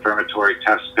soil confirmatory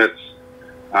test pits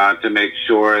to make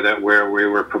sure that where we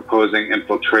were proposing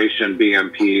infiltration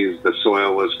BMPs, the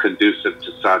soil was conducive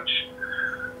to such.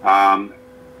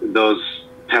 Those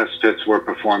test pits were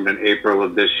performed in April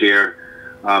of this year.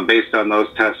 Based on those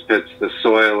test pits, the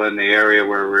soil in the area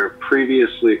where we were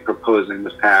previously proposing the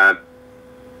pad,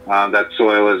 that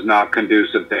soil is not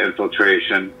conducive to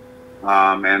infiltration.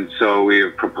 And so we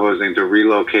are proposing to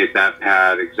relocate that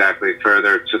pad exactly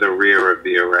further to the rear of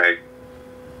the array.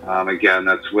 Again,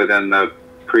 that's within the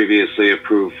previously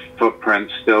approved footprint,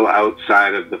 still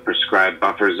outside of the prescribed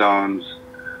buffer zones.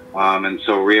 And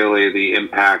so really the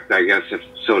impact, I guess, if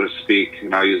so to speak,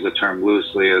 and I'll use the term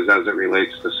loosely, is as it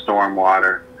relates to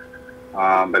stormwater.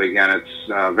 But again,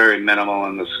 it's very minimal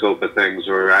in the scope of things.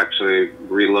 We're actually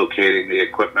relocating the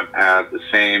equipment pad, the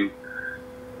same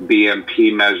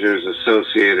BMP measures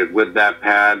associated with that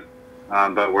pad,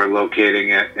 but we're locating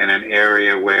it in an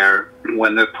area where,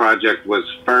 when the project was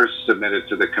first submitted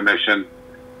to the commission,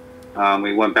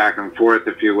 we went back and forth,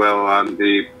 if you will, on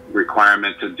the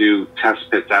requirement to do test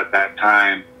pits at that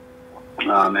time.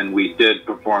 And we did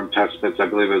perform test pits, I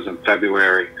believe it was in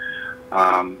February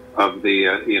of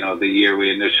the, the year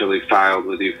we initially filed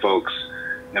with you folks.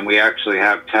 And we actually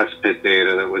have test pit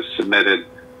data that was submitted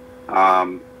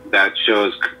that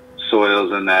shows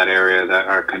soils in that area that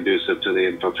are conducive to the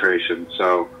infiltration.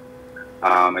 So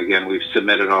again, we've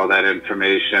submitted all that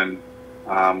information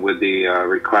with the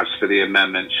request for the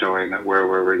amendment showing that where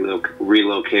we're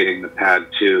relocating the pad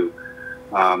to,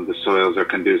 the soils are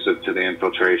conducive to the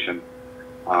infiltration.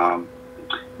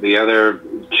 The other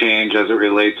change as it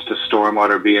relates to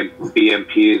stormwater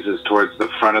BMPs is towards the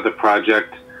front of the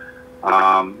project.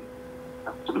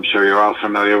 I'm sure you're all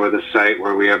familiar with the site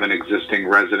where we have an existing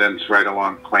residence right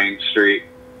along Plain Street.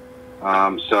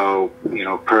 So,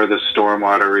 per the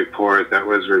stormwater report that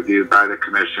was reviewed by the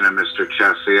commission and Mr.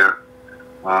 Chesia,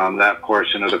 that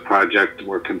portion of the project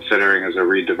we're considering as a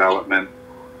redevelopment.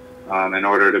 In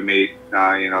order to meet,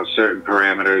 certain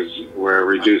parameters, we're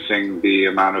reducing the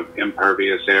amount of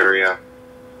impervious area.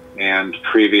 And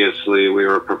previously, we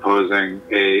were proposing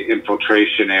a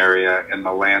infiltration area in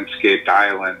the landscaped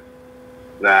island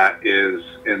that is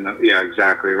in the,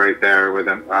 exactly right there where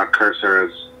the cursor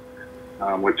is,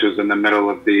 which is in the middle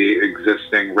of the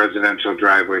existing residential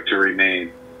driveway to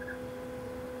remain.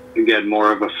 Again,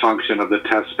 more of a function of the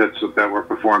test pits that were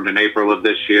performed in April of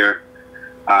this year.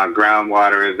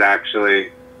 Groundwater is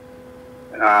actually,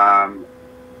 not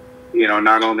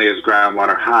only is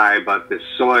groundwater high, but the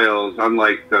soils,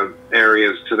 unlike the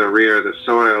areas to the rear, the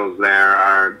soils there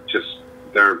are just,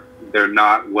 they're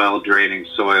not well draining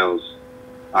soils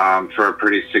for a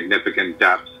pretty significant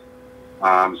depth.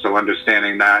 So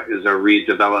understanding that is a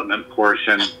redevelopment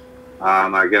portion.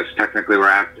 I guess technically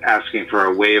we're asking for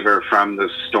a waiver from the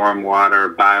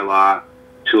stormwater bylaw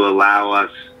to allow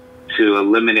us to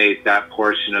eliminate that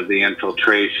portion of the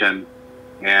infiltration.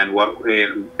 And what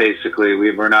basically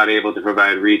we were not able to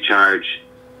provide recharge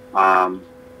due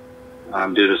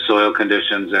to soil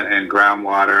conditions and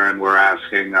groundwater, and we're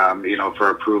asking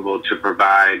for approval to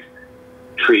provide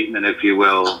treatment, if you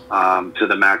will, to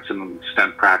the maximum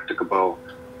extent practicable.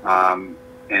 And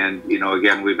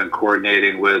again, we've been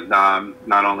coordinating with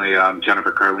not only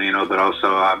Jennifer Carlino but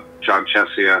also John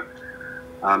Chesia.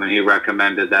 And he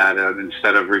recommended that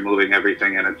instead of removing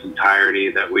everything in its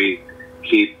entirety, that we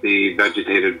keep the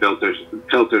vegetated filter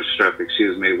strip,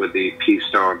 with the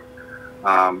P-stone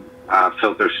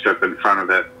filter strip in front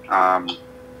of it,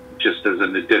 just as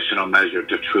an additional measure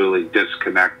to truly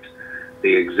disconnect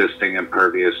the existing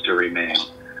impervious to remain.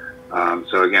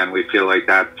 So again, we feel like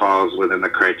that falls within the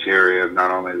criteria of not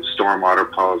only the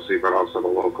stormwater policy, but also the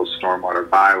local stormwater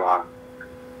bylaw.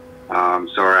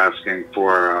 So we're asking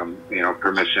for,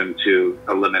 permission to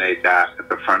eliminate that at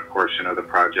the front portion of the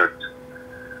project.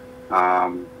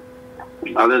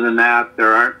 Other than that,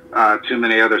 there aren't too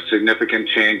many other significant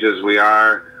changes. We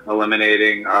are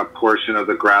eliminating a portion of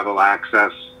the gravel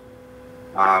access.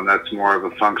 That's more of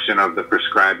a function of the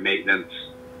prescribed maintenance.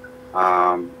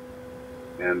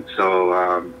 And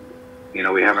so,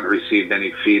 we haven't received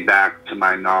any feedback to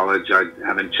my knowledge. I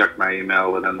haven't checked my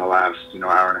email within the last,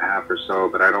 hour and a half or so,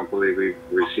 but I don't believe we've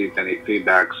received any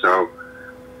feedback. So,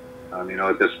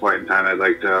 at this point in time, I'd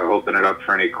like to open it up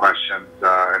for any questions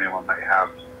anyone might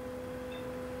have.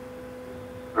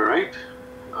 All right.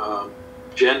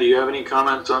 Jen, do you have any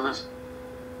comments on this?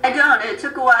 I don't. It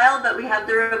took a while, but we have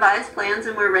the revised plans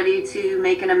and we're ready to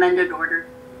make an amended order.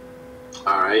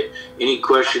 All right. Any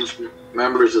questions from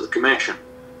members of the commission?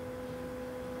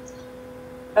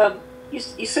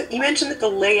 You mentioned that the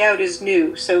layout is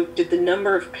new, so did the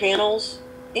number of panels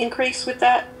increase with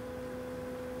that?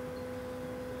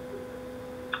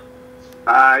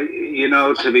 You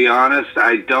know, to be honest,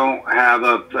 I don't have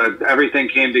everything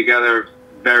came together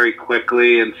very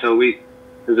quickly, and so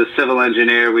as a civil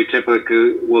engineer, we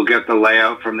typically will get the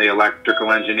layout from the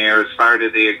electrical engineer. As far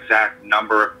as the exact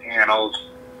number of panels,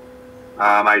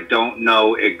 I don't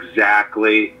know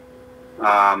exactly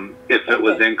if it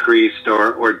was increased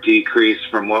or decreased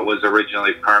from what was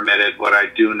originally permitted. What I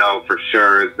do know for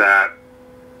sure is that,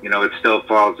 you know, it still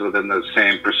falls within the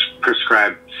same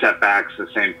prescribed setbacks, the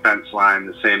same fence line,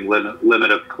 the same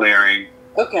limit of clearing.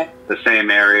 Okay. The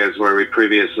same areas where we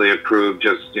previously approved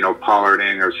just, you know,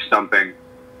 pollarding or stumping,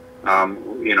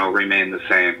 you know, remain the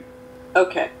same.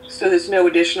 Okay. So there's no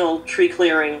additional tree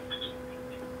clearing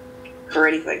or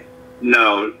anything?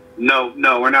 No,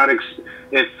 we're not,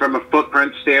 if from a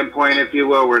footprint standpoint, if you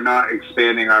will, we're not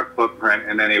expanding our footprint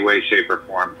in any way, shape, or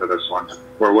form for this one.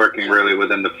 We're working really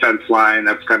within the fence line.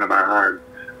 That's kind of our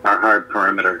hard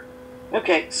perimeter.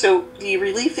 Okay, so the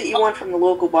relief that you want from the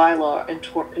local bylaw in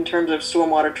terms of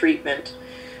stormwater treatment,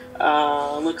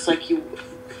 looks like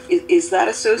is that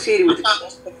associated with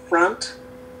just the front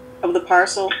of the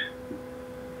parcel?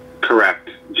 Correct.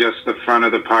 Just the front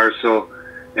of the parcel,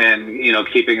 and, you know,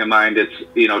 keeping in mind it's,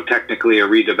 you know, technically a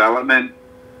redevelopment.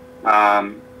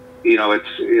 You know,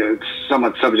 it's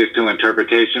somewhat subject to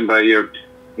interpretation, but you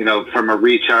know, from a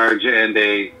recharge and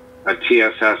a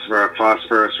TSS for a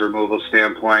phosphorus removal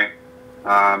standpoint,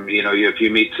 you know, if you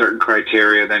meet certain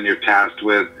criteria, then you're tasked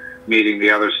with meeting the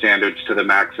other standards to the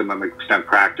maximum extent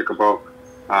practicable,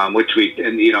 which we,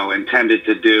 you know, intended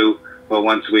to do. But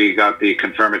once we got the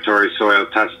confirmatory soil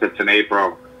test pits in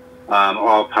April,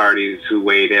 all parties who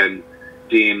weighed in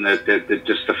deemed that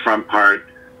just the front part,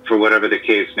 for whatever the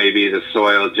case may be, the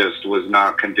soil just was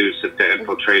not conducive to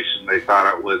infiltration. They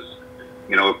thought it was,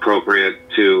 you know, appropriate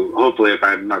to, hopefully, if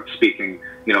I'm not speaking,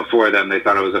 you know, for them, they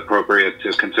thought it was appropriate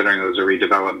to, considering it was a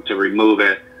redevelopment, to remove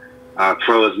it,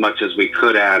 throw as much as we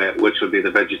could at it, which would be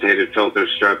the vegetated filter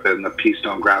strip and the pea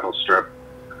stone gravel strip,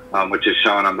 which is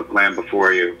shown on the plan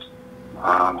before you.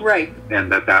 Right. And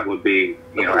that would be,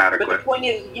 you know, adequate. But the point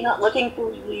is, you're not looking for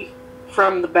relief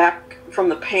from the back, from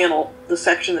the panel, the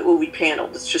section that will be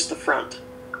paneled. It's just the front.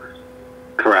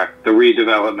 Correct. The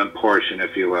redevelopment portion,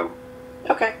 if you will.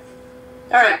 Okay.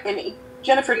 All right. And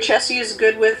Jennifer Chessie is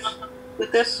good with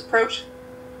this approach?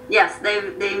 Yes,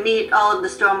 they meet all of the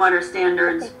stormwater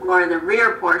standards for the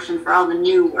rear portion for all the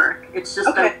new work. It's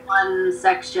just the one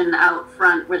section out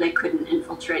front where they couldn't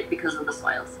infiltrate because of the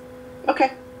soils.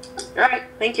 Okay. All right.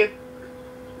 Thank you.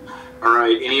 All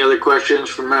right. Any other questions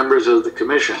from members of the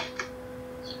commission?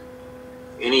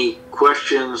 Any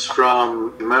questions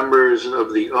from members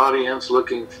of the audience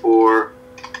looking for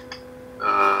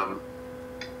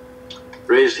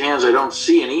raised hands? I don't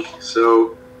see any.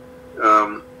 So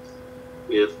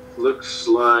it looks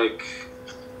like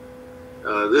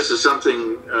this is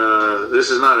something, this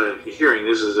is not a hearing,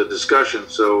 this is a discussion.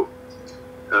 So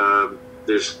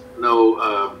there's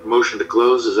no motion to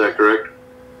close, is that correct?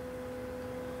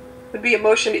 Would be a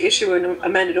motion to issue an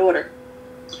amended order.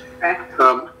 Okay.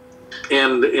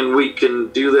 And we can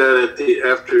do that at the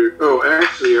after. Oh,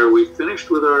 actually, are we finished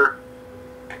with our?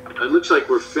 It looks like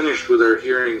we're finished with our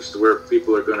hearings to where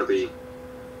people are going to be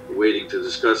waiting to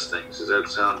discuss things. Does that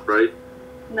sound right?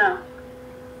 No.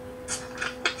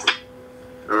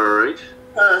 All right.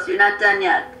 Close. You're not done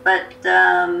yet, but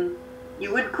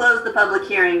you would close the public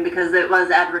hearing because it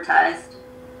was advertised.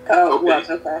 Oh, okay. Yes,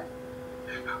 okay.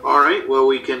 All right. Well,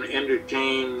 we can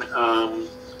entertain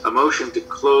a motion to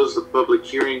close the public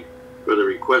hearing for the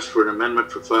request for an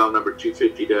amendment for file number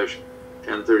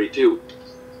 250-1032.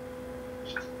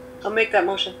 I'll make that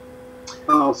motion.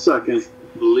 I'll second.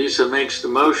 Lisa makes the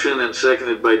motion and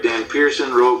seconded by Dan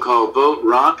Pearson. Roll call vote.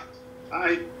 Ron?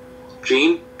 Aye.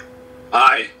 Gene?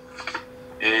 Aye.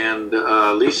 And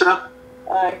Lisa?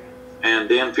 Aye. And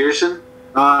Dan Pearson?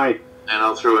 Aye. And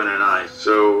I'll throw in an aye.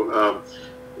 So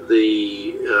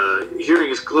the hearing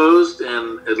is closed,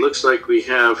 and it looks like we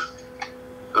have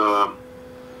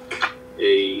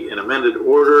an amended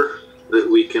order that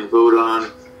we can vote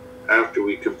on after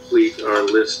we complete our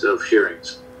list of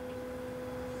hearings.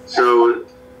 So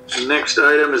next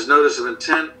item is notice of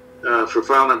intent for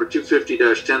file number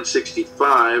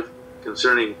 250-1065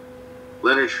 concerning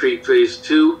Leonard Street Phase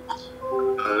 2.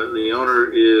 The owner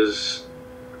is,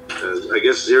 I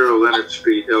guess, Zero Leonard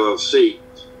Street LLC.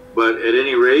 But at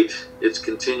any rate, it's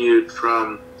continued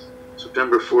from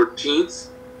September 14th.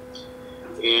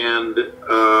 And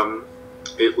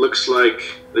it looks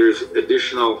like there's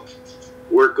additional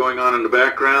work going on in the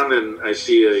background, and I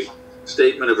see a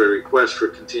statement of a request for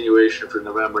continuation for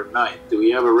November 9th. Do we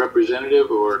have a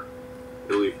representative, or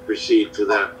do we proceed to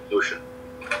that motion?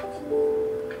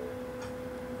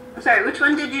 I'm sorry, which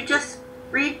one did you just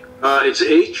read? It's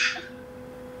H.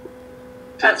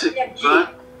 We have G.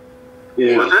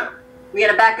 Yeah. What's that? We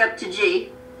gotta back up to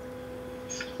G.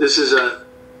 This is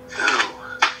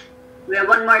We have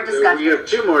one more we discussion. have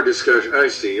two more discussion. I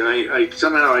see. I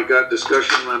somehow I got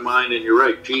discussion in my mind, and you're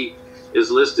right. G is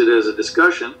listed as a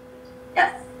discussion.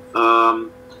 Yes.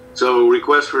 So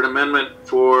request for an amendment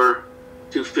for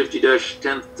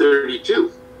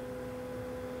 250-1032.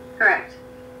 Correct.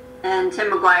 And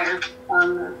Tim McGuire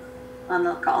on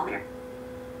the call here.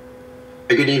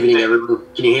 Good evening, everyone.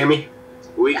 Can you hear me?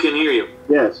 We can hear you.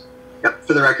 Yes. Yep.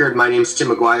 For the record, my name is Tim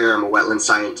McGuire. I'm a wetland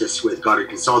scientist with Goddard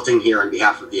Consulting here on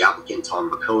behalf of the applicant,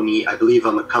 Tom McConey. I believe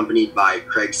I'm accompanied by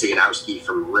Craig Siganowski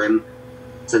from RIM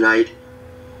tonight.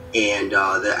 And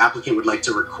the applicant would like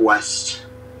to request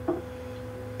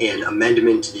an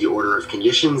amendment to the order of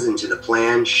conditions and to the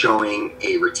plan showing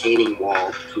a retaining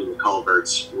wall between the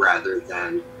culverts rather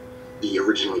than the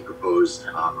originally proposed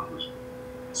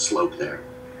slope there.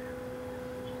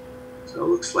 So it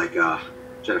looks like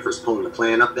Jennifer's pulling the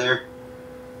plan up there.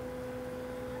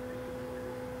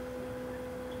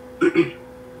 Okay.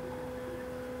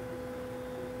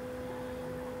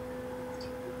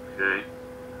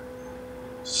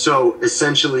 So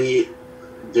essentially,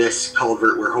 this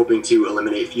culvert, we're hoping to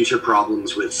eliminate future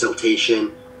problems with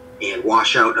siltation and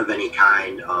washout of any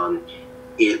kind.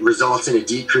 It results in a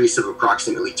decrease of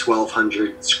approximately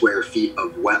 1,200 square feet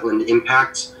of wetland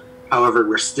impact. However,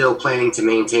 we're still planning to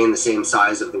maintain the same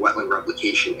size of the wetland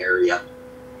replication area,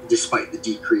 despite the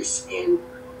decrease in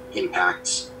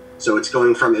impacts. So it's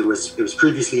going from, it was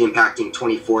previously impacting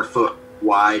 24 foot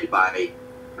wide by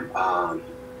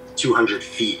 200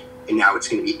 feet, and now it's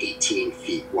going to be 18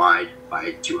 feet wide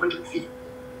by 200 feet.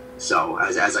 So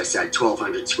as I said,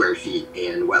 1,200 square feet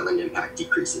and wetland impact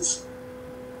decreases.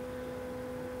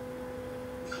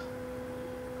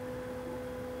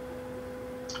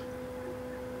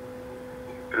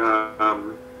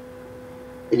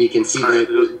 And you can see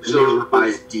the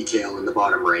revised detail in the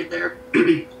bottom right there.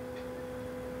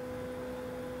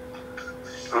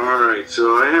 All right,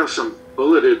 so I have some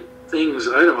bulleted things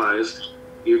itemized.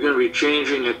 You're going to be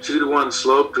changing a 2-to-1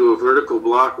 slope to a vertical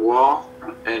block wall,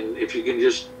 and if you can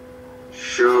just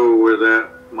show where that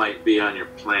might be on your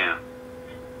plan.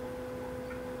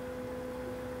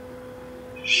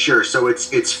 Sure. So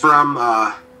it's from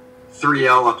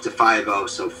 3.0 up to 5.0,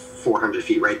 so 400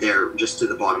 feet right there, just to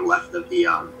the bottom left of the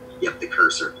the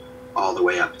cursor, all the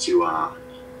way up to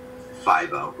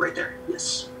 5.0 right there.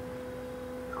 Yes.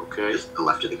 Okay. Just the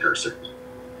left of the cursor.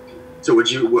 So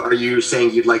are you saying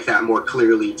you'd like that more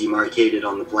clearly demarcated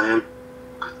on the plan?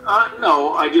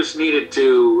 No, I just needed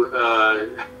to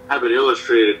have it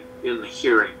illustrated in the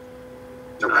hearing.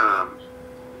 Okay.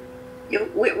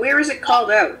 Where is it called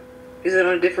out? Is it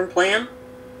on a different plan?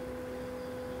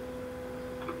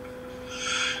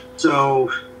 So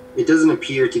it doesn't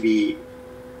appear to be,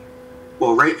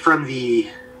 well,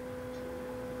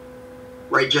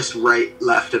 just right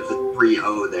left of the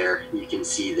 3.0 there, you can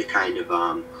see the kind of,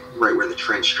 right where the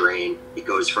trench drain, it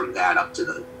goes from that up to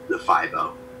the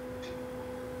 5.0.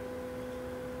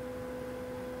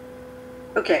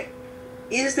 Okay.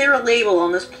 Is there a label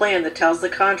on this plan that tells the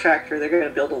contractor they're going to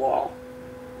build a wall?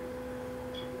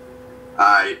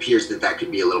 It appears that could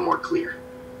be a little more clear.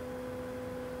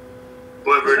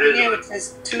 Whoever it Right now is. it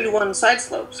says 2-to-1 side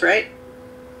slopes, right?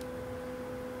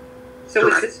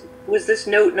 So was this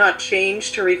note not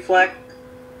changed to reflect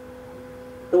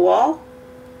the wall?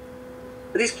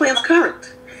 Are these plans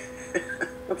current?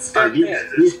 Let's start there.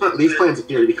 These plans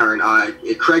appear to be current.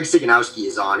 Craig Siganowski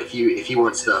is on. If he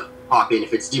wants to pop in,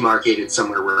 if it's demarcated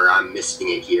somewhere where I'm missing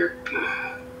it here.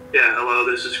 Yeah, hello,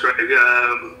 this is Craig.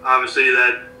 Obviously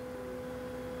that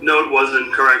note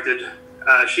wasn't corrected.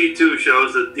 Sheet 2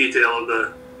 shows the detail of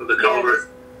the culvert.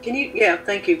 Can you? Yeah,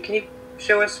 thank you. Can you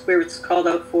show us where it's called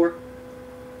out for?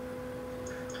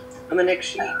 On the next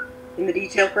sheet, in the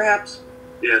detail, perhaps.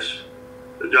 Yes,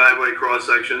 the driveway cross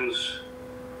sections,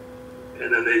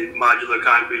 and then the modular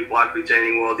concrete block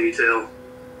retaining wall detail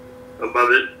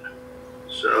above it.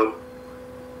 So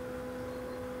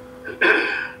to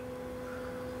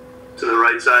the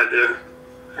right side there.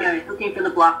 Yeah, you're looking for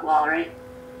the block wall, right?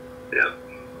 Yeah.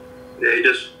 Yeah, you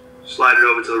just slide it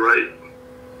over to the right.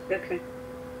 Okay.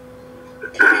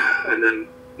 And then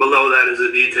below that is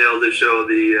a detail to show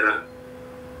the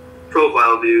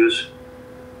profile views.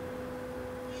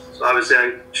 So obviously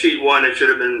on sheet 1, it should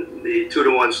have been, the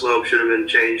 2-to-1 slope should have been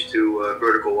changed to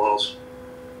vertical walls.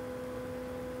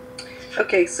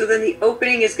 Okay, so then the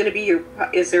opening is going to be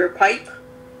is there a pipe?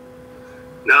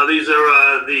 Now these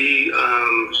are the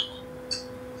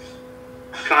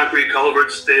concrete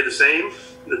culverts stay the same.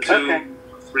 The two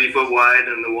 3 foot wide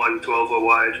and the one 12 foot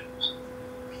wide.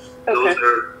 Okay.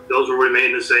 Those will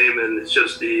remain the same, and it's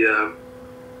just the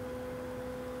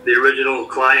original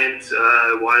client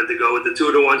wanted to go with the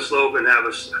 2-to-1 slope and have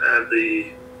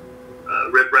the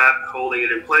riprap holding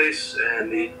it in place,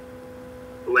 and the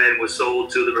land was sold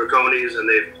to the Braconis, and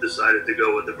they've decided to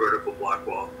go with the vertical block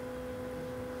wall.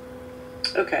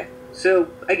 Okay, so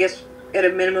I guess at a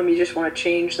minimum you just want to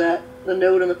change the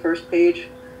note on the first page.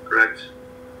 Correct.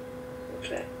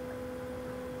 Okay.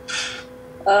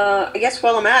 I guess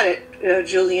while I'm at it,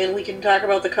 Julian, we can talk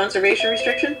about the conservation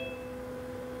restriction.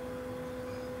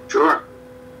 Sure.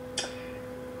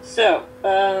 So,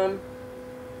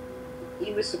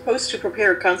 he was supposed to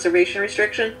prepare a conservation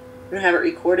restriction and have it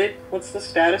recorded. What's the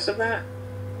status of that?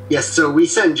 Yes, so we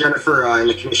sent Jennifer and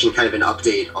the commission kind of an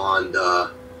update on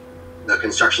the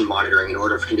construction monitoring and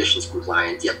order of conditions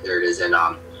compliant. Yep, there it is. And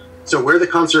so where the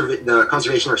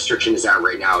conservation restriction is at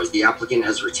right now is the applicant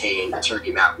has retained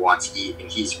attorney Matt Watsky,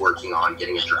 and he's working on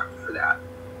getting a draft for that.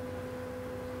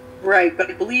 Right,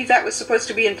 but I believe that was supposed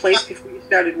to be in place before you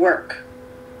started work.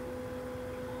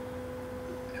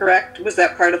 Correct? Was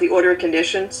that part of the order of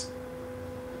conditions?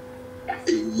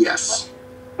 Yes.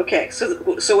 Okay,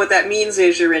 so what that means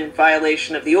is you're in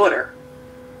violation of the order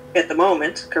at the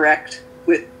moment, correct?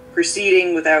 With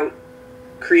proceeding without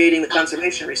creating the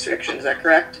conservation restriction, is that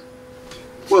correct?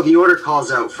 Well, the order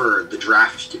calls out for the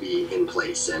draft to be in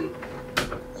place, and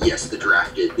yes, the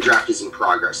draft is in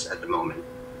progress at the moment.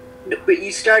 But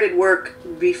you started work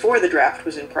before the draft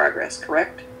was in progress,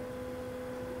 correct?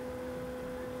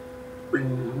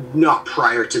 Not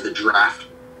prior to the draft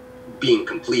being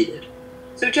completed.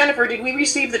 So Jennifer, did we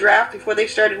receive the draft before they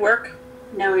started work?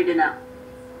 No, we did not.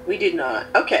 We did not.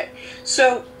 Okay.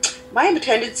 So I have a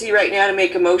tendency right now to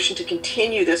make a motion to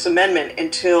continue this amendment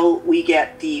until we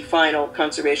get the final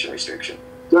conservation restriction.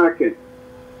 Second.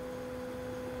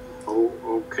 Oh,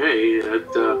 okay.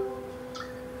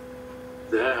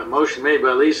 The motion made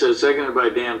by Lisa, seconded by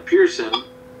Dan Pearson.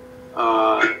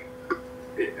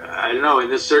 I don't know, in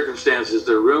this circumstance, is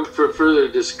there room for further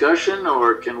discussion,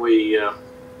 or can we...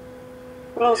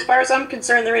 Well, as far as I'm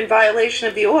concerned, they're in violation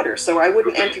of the order, so I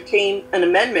wouldn't entertain an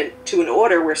amendment to an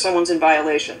order where someone's in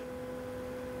violation.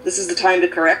 This is the time to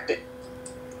correct it.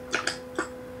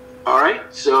 All right,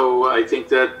 so I think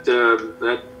that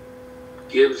that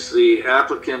gives the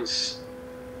applicants,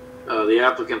 the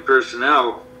applicant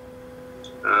personnel,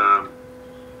 a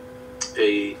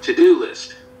to-do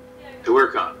list to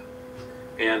work on.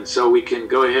 And so we can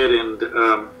go ahead and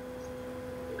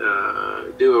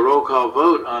do a roll call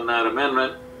vote on that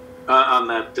amendment, on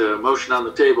that motion on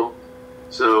the table.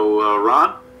 So,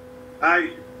 Ron?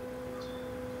 Aye.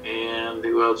 And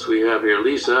who else we have here?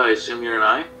 Lisa, I assume you're an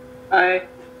aye? Aye.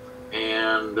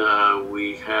 And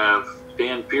we have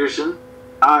Dan Pearson.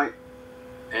 Aye.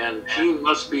 And Gene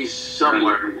must be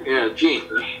somewhere. Yeah, Gene.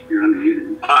 You're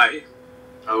unmuted. Aye.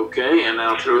 Okay, and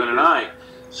I'll throw in an aye.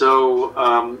 So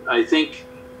I think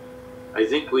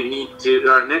we need to.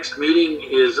 Our next meeting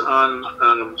is on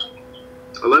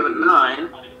 11/9.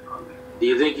 Do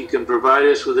you think you can provide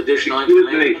us with additional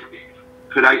information? Excuse me.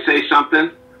 Could I say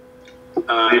something?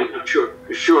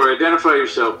 Sure. Identify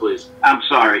yourself, please. I'm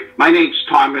sorry. My name's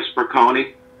Thomas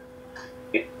Bracconi,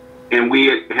 and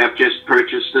we have just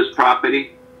purchased this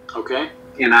property. Okay.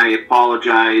 And I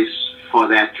apologize for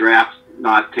that draft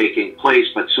not taking place,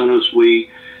 but as soon as we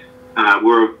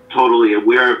were totally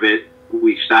aware of it,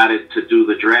 we started to do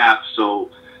the draft, so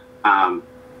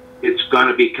it's going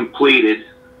to be completed,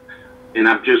 and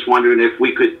I'm just wondering if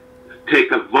we could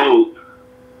take a vote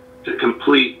to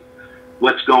complete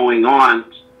what's going on,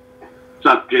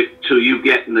 subject to you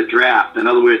getting the draft. In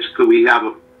other words, could we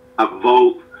have a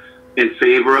vote in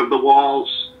favor of the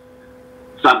walls,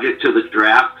 subject to the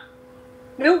draft?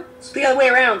 Nope, it's the other way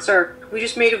around, sir. We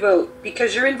just made a vote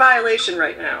because you're in violation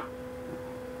right now.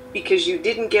 Because you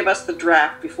didn't give us the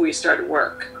draft before you started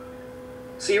work.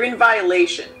 So you're in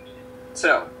violation.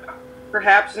 So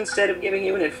perhaps instead of giving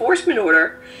you an enforcement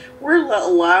order, we're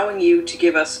allowing you to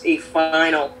give us a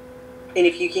final. And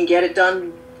if you can get it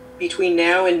done between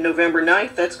now and November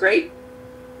 9th, that's great.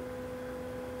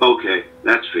 Okay,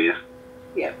 that's fair.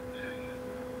 Yeah.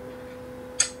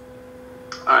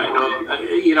 All right. Well,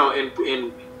 you know,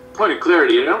 in point of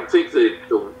clarity, I don't think that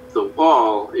the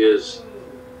wall is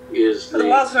the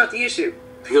wall's not the issue.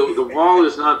 The wall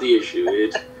is not the issue.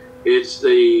 It's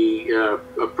the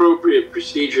appropriate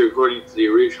procedure according to the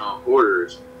original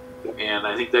orders, and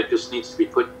I think that just needs to be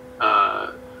put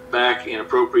back in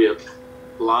appropriate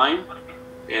line,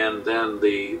 and then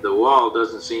the wall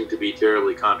doesn't seem to be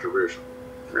terribly controversial.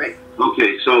 Right.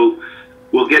 Okay, so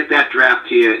we'll get that draft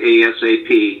here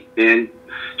ASAP, and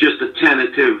just a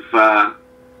tentative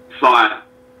thought,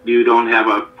 you don't have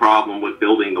a problem with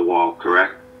building the wall,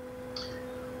 correct?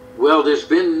 Well, there's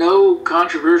been no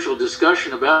controversial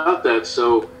discussion about that,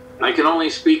 so I can only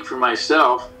speak for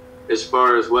myself as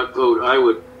far as what vote I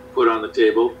would put on the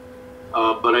table.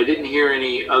 But I didn't hear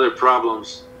any other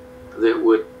problems that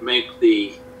would make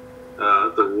the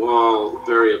wall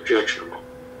very objectionable.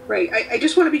 Right. I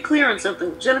just want to be clear on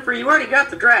something. Jennifer, you already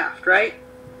got the draft, right?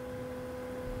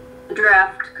 The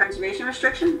draft conservation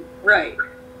restriction? Right.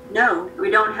 No, we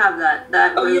don't have that.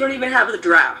 Oh, you don't even have the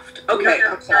draft. Okay,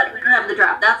 I'm sorry. We don't have the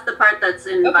draft. That's the part that's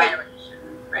in violation,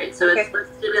 right? So it's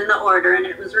listed in the order and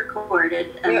it was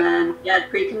recorded, and then we had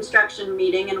pre-construction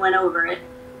meeting and went over it.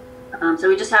 So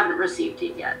we just haven't received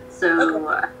it yet. So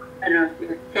I don't know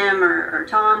if Tim or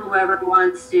Tom, whoever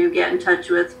wants to get in touch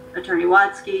with Attorney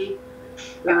Watsky,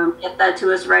 get that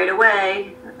to us right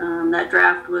away. That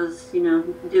draft was,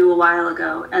 due a while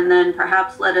ago. And then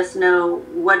perhaps let us know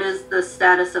what is the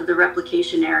status of the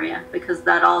replication area, because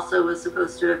that also was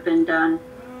supposed to have been done.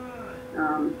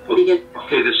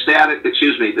 Okay, the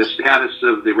status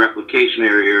of the replication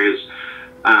area is,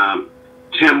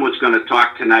 Tim was going to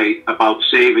talk tonight about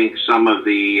saving some of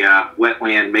the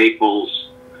wetland maples.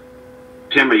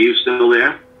 Tim, are you still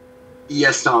there?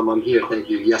 Yes, Tom, I'm here. Thank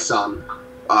you. Yes, Tom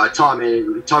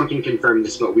can confirm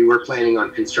this, but we were planning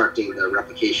on constructing the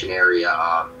replication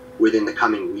area within the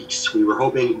coming weeks. We were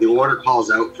hoping the order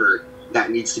calls out for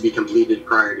that needs to be completed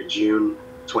prior to June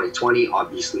 2020.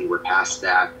 Obviously, we're past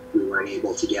that. We weren't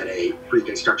able to get a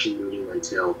pre-construction meeting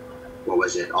until,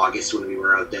 August when we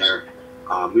were out there.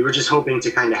 We were just hoping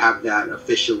to kind of have that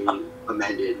officially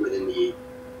amended within the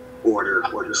order,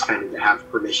 or just kind of to have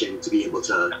permission to be able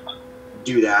to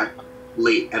do that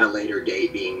at a later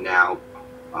date, being now,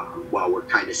 while we're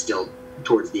kind of still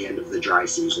towards the end of the dry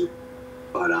season.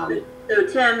 But so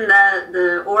Tim,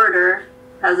 the order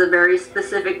has a very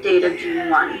specific date of June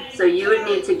 1. So you would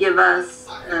need to give us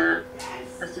a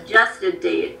suggested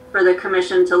date for the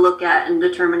commission to look at and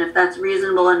determine if that's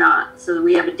reasonable or not. So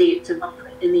we have a date to put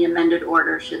in the amended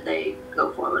order should they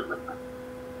go forward with them.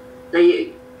 So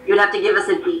you'd have to give us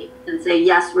a date and say,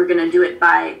 yes, we're going to do it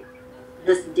by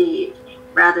this date,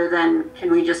 rather than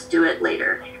can we just do it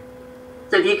later.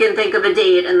 So if you can think of a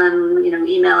date and then,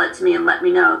 email it to me and let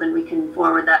me know, then we can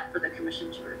forward that for the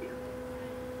commission to review.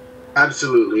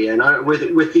 Absolutely, and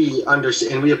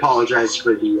and we apologize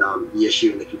for the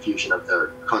issue and the confusion of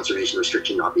the conservation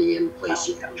restriction not being in place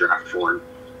yet in draft form.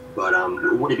 But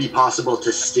would it be possible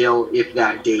to still, if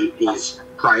that date is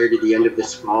prior to the end of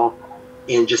this fall,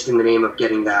 and just in the name of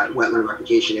getting that wetland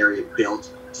replication area built,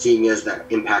 seeing as that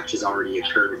impact has already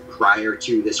occurred prior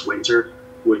to this winter,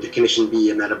 would the commission be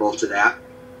amenable to that?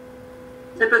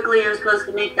 Typically, you're supposed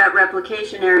to make that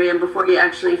replication area before you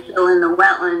actually fill in the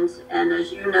wetlands. And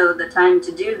as you know, the time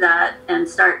to do that and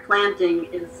start planting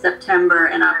is September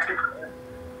and October.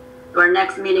 So our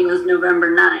next meeting is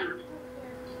November 9th.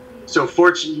 So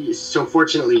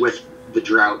fortunately with the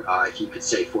drought, if you could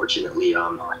say fortunately,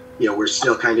 we're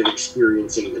still kind of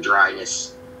experiencing the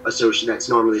dryness that's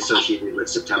normally associated with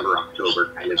September,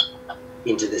 October, kind of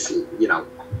into this,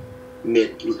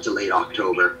 mid to late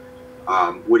October.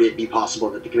 Would it be possible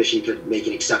that the commission could make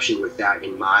an exception with that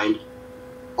in mind,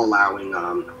 allowing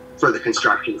for the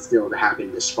construction still to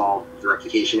happen this fall, the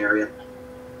replication area,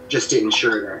 just to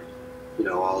ensure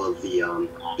that, all of the,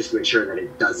 just to ensure that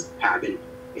it does happen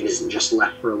and isn't just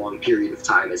left for a long period of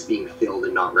time as being filled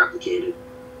and not replicated?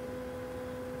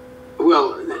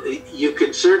 Well, you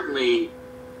can certainly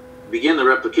begin the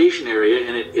replication area,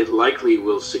 and it likely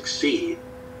will succeed.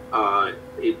 But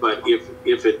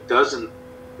if it doesn't,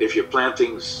 if your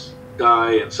plantings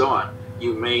die and so on,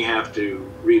 you may have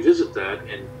to revisit that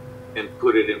and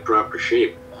put it in proper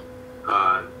shape,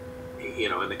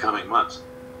 in the coming months.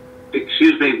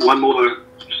 Excuse me, one more.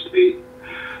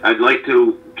 I'd like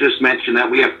to just mention that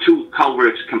we have 2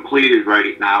 culverts completed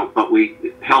right now, but we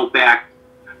held back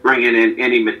bringing in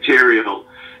any material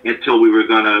until we were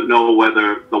going to know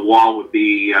whether the wall would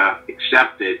be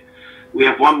accepted. We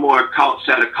have one more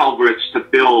set of culverts to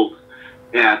build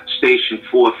at Station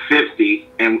 450,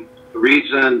 and the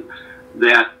reason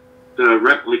that the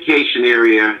replication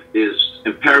area is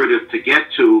imperative to get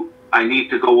to, I need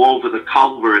to go over the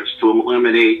culverts to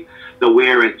eliminate the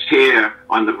wear and tear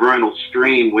on the vernal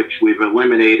stream, which we've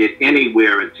eliminated any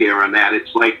wear and tear on that.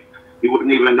 It's like you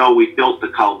wouldn't even know we built the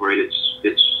culvert. It's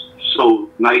so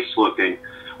nice looking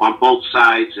on both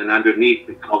sides and underneath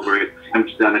the culvert.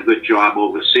 Tim's done a good job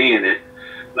overseeing it,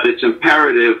 but it's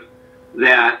imperative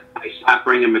that I stop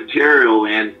bringing material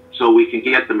in so we can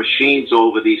get the machines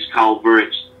over these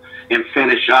culverts and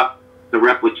finish up the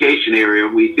replication area.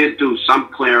 We did do some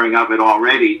clearing of it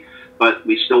already, but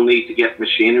we still need to get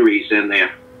machineries in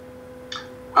there.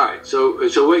 All right, so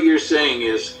what you're saying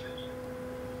is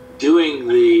doing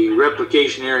the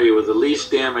replication area with the least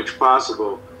damage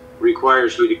possible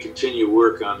requires you to continue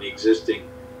work on the existing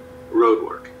road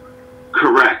work.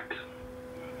 Correct.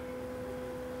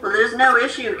 Well, there's no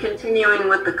issue continuing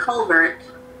with the culvert.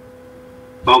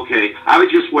 Okay, I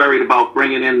was just worried about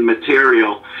bringing in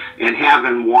material and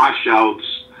having washouts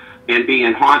and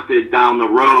being haunted down the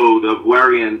road of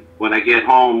worrying when I get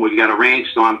home, we got a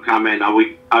rainstorm coming. Now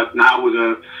we're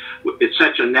gonna, it's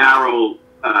such a narrow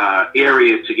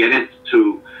area to get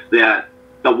into that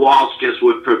the walls just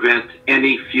would prevent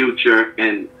any future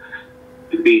and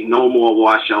to be no more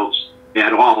washouts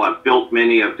at all. I've built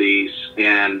many of these,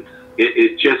 and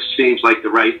it just seems like the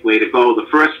right way to go. The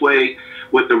first way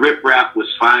with the riprap was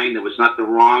fine. There was nothing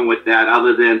wrong with that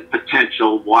other than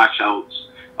potential washouts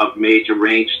of major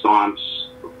rainstorms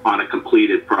on a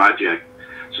completed project.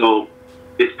 So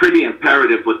it's pretty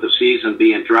imperative with the season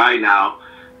being dry now,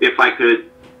 if I could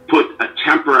put a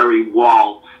temporary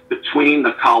wall between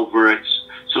the culverts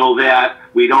so that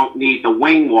we don't need the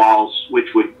wing walls, which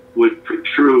would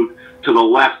protrude to the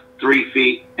left 3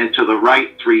 feet and to the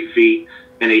right 3 feet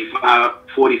in a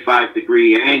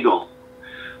 45-degree angle.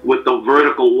 With the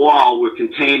vertical wall, we're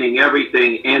containing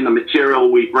everything and the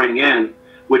material we bring in,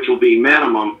 which will be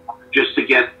minimum, just to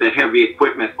get the heavy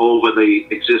equipment over the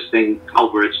existing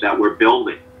culverts that we're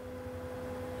building.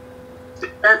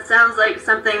 That sounds like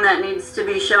something that needs to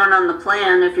be shown on the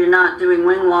plan if you're not doing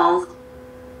wing walls.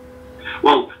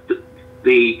 Well,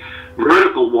 the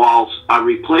vertical walls are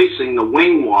replacing the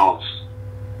wing walls.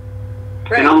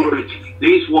 Right. In other words,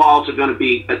 these walls are going to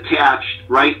be attached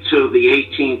right to the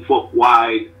 18-foot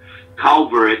wide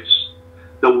culverts.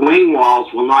 The wing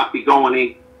walls will not be going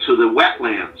into the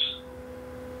wetlands.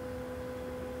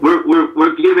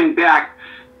 We're giving back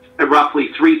roughly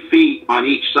 3 feet on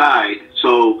each side,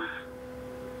 so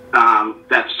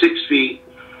that's 6 feet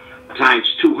times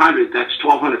 200. That's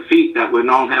 1,200 feet that we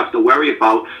don't have to worry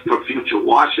about for future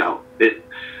washout. It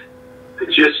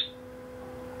just,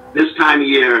 this time of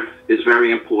year is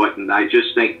very important. I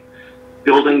just think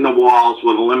building the walls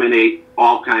will eliminate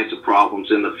all kinds of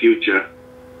problems in the future.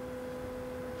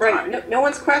 Right. No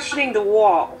one's questioning the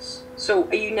walls. So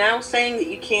are you now saying that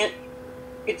you can't,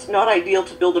 it's not ideal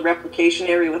to build a replication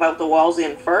area without the walls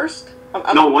in first?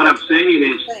 No, what I'm saying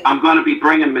is I'm going to be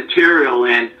bringing material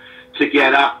in to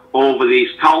get up over these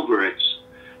culverts,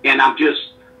 and I'm just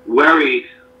worried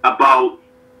about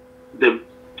the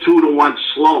 2-to-1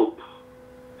 slope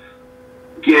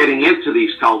getting into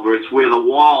these culverts where the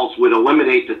walls would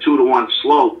eliminate the 2-to-1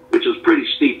 slope, which is a pretty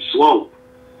steep slope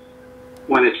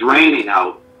when it's raining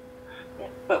out. Yeah,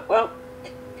 but, well,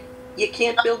 you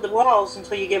can't build the walls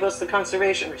until you give us the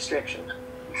conservation restriction.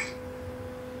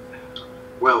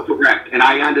 Well, correct, and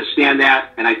I understand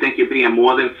that, and I think you're being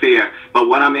more than fair, but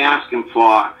what I'm asking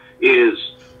for is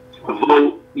a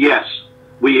vote, yes,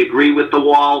 we agree with the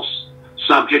walls,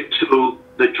 subject to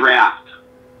the draft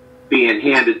being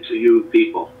handed to you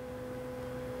people.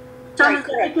 Tom, is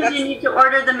that because you need to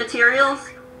order the materials?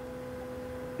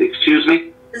 Excuse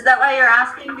me? Is that why you're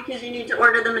asking, because you need to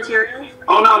order the materials?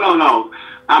 Oh, no.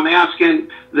 I'm asking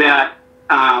that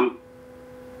I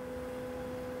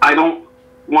don't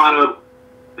want to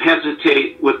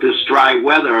hesitate with this dry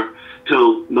weather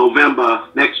till November,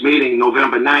 next meeting,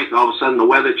 November 9th, all of a sudden the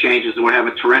weather changes and we're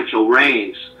having torrential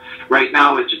rains. Right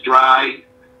now it's dry,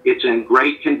 it's in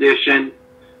great condition.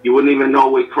 You wouldn't even know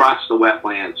we crossed the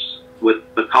wetlands with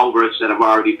the culverts that have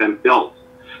already been built.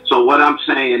 So what I'm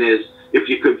saying is, if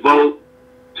you could vote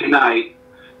tonight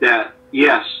that,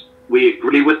 yes, we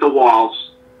agree with the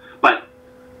walls, but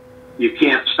you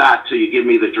can't start till you give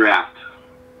me the draft.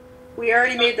 We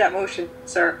already made that motion,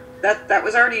 sir. That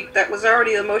was already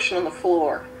the motion on the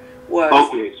floor.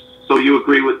 Okay, so you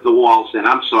agree with the walls then?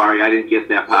 I'm sorry, I didn't get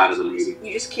that part of the meeting.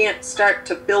 You just can't start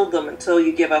to build them until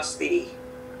you give us the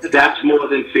That's more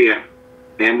than fair,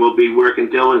 and we'll be working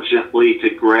diligently to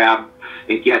grab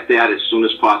and get that as soon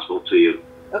as possible to you.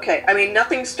 Okay, I mean,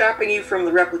 nothing's stopping you from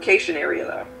the replication area,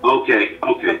 though. Okay,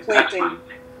 that's fine.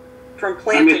 From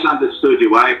planting. I misunderstood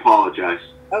you. I apologize.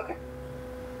 Okay.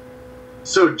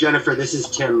 So, Jennifer, this is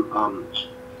Tim.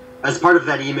 As part of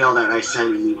that email that I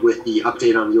sent you with the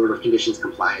update on the order of conditions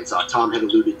compliance, Tom had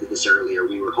alluded to this earlier.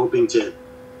 We were hoping to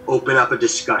open up a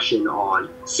discussion on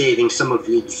saving some of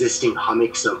the existing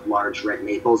hummocks of large red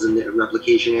maples in the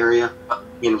replication area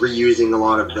and reusing a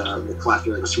lot of the clefts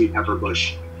or the sweet pepper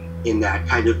bush in that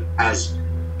kind of as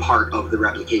part of the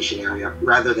replication area,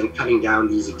 rather than cutting down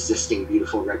these existing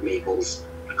beautiful red maples,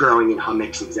 growing in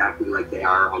hummocks exactly like they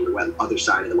are on the other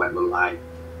side of the wetland line.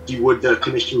 Would the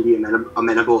commission be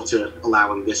amenable to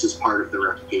allowing this as part of the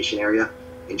replication area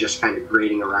and just kind of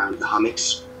grading around the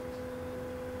hummocks?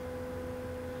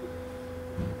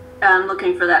 I'm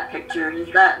looking for that picture.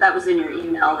 That was in your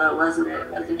email though, wasn't it? It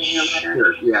wasn't in your letter.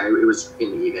 Sure. Yeah, it was in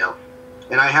the email.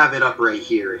 And I have it up right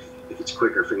here if it's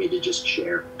quicker for me to just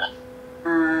share.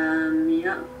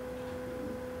 Yeah.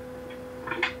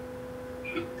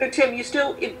 So Tim, you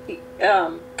still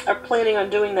are planning on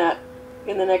doing that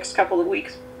in the next couple of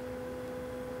weeks?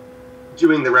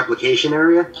 Doing the replication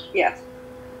area? Yes.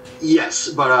 Yes,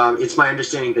 but it's my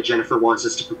understanding that Jennifer wants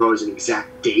us to propose an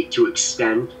exact date to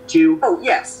extend to. Oh,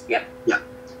 yes. Yep. Yeah.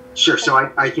 Sure,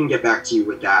 so I can get back to you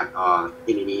with that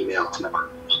in an email tomorrow.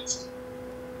 It's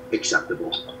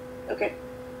acceptable. Okay.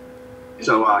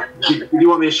 So do you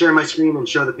want me to share my screen and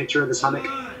show the picture of this hummock?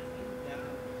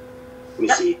 Let me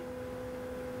see.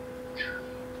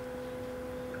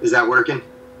 Is that working?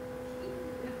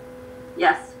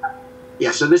 Yes. Yeah,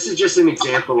 so this is just an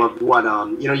example of what,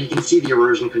 you can see the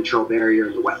erosion control barrier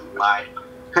in the wetland line.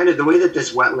 Kind of the way that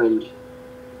this wetland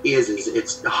is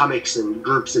it's the hummocks and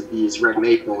groups of these red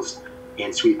maples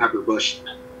and sweet pepper bush.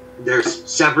 There's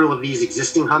several of these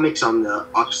existing hummocks on the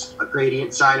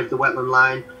gradient side of the wetland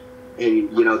line. And,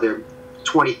 they're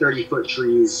 20, 30-foot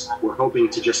trees. We're hoping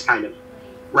to just kind of,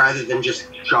 rather than just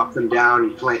chop them down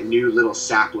and plant new little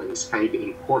saplings, kind of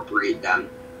incorporate them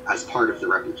as part of the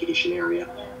replication area.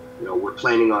 We're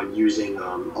planning on using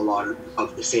a lot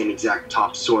of the same exact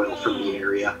topsoil from the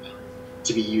area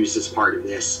to be used as part of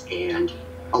this, and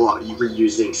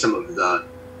reusing some of the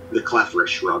clefra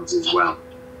shrubs as well.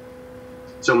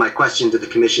 So my question to the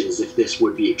commission is if this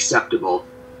would be acceptable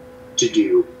to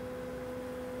do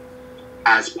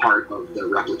as part of the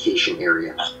replication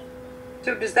area.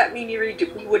 So does that mean you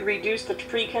would reduce the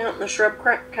tree count and the shrub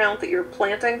count that you're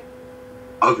planting?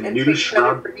 Of new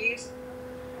shrubs?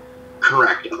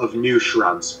 Correct, of new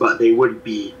shrubs, but they would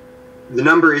be, the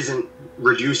number isn't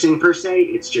reducing per se,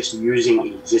 it's just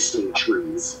using existing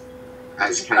trees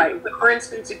as kind of. But for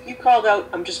instance, if you called out,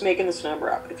 I'm just making this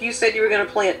number up, if you said you were going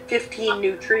to plant 15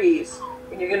 new trees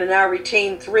and you're going to now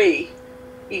retain 3,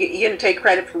 you're going to take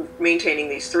credit for maintaining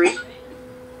these 3?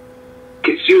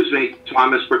 Excuse me,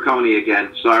 Thomas Berconi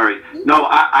again, sorry. No,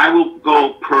 I will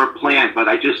go per plant, but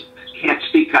I just can't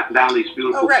see cutting down these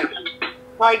beautiful trees.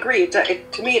 I agree.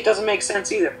 To me, it doesn't make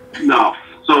sense either. No.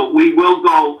 So we will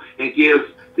go and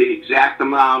give the exact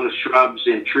amount of shrubs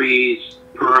and trees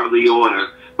per the order.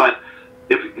 But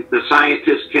if the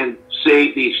scientists can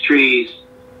save these trees,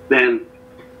 then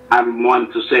I'm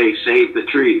one to say save the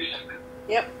trees.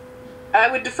 Yep.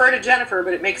 I would defer to Jennifer,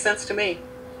 but it makes sense to me.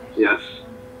 Yes.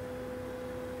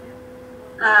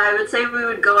 I would say we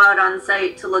would go out on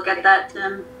site to look at that,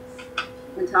 Tim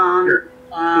and Tom. Sure.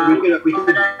 The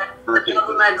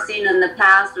problem I've seen in the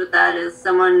past with that is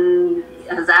someone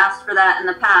has asked for that in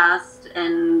the past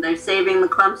and they're saving the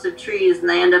clumps of trees and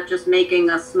they end up just making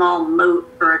a small moat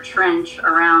or a trench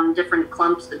around different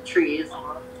clumps of trees,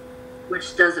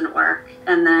 which doesn't work.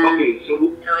 And then, okay, so if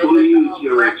it's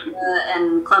all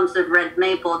and clumps of red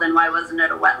maple, then why wasn't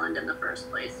it a wetland in the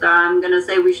first place? So I'm going to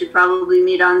say we should probably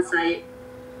meet on site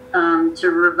to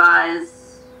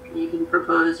revise. You can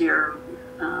propose your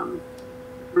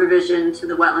revision to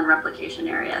the wetland replication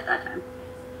area at that time.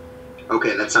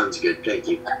 Okay, that sounds good. Thank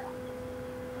you.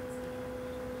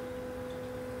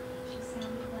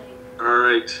 All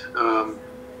right.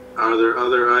 Are there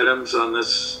other items on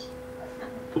this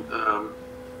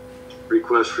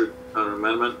request for an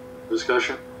amendment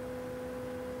discussion?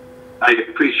 I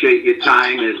appreciate your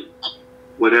time and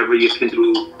whatever you can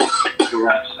do for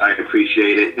us, I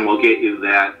appreciate it, and we'll get you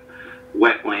that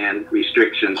wetland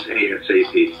restrictions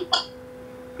ASAP.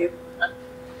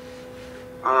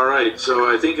 All right, so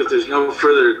I think if there's no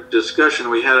further discussion,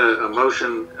 we had a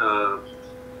motion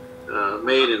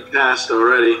made and passed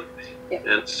already. Yep.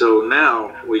 And so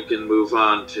now we can move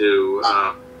on to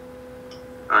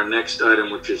our next item,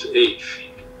 which is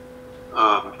H.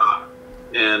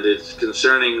 And it's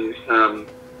concerning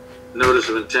notice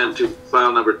of intent to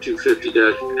file number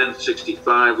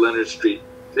 250-1065 Leonard Street,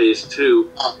 Phase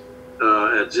 2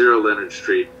 at 0 Leonard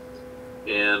Street.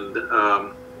 And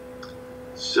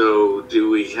so do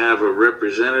we have a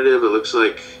representative? It looks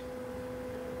like.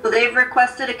 Well, they've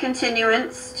requested a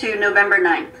continuance to November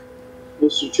 9th.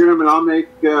 Mr. Chairman, I'll make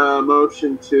a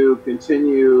motion to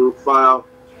continue file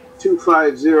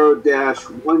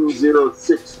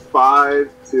 250-1065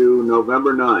 to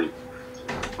November 9th.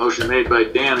 Motion made by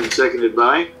Dan and seconded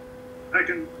by?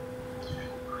 Second.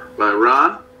 By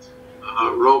Ron.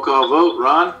 Roll call vote.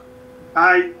 Ron?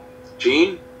 Aye.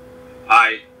 Gene?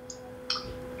 Aye.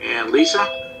 And Lisa?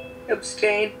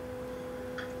 Abstain.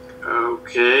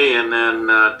 Okay, and then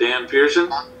Dan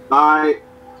Pearson? Aye.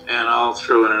 And I'll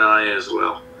throw in an aye as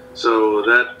well. So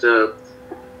that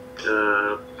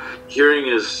hearing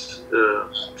is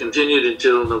continued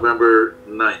until November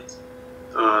 9th.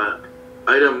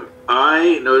 Item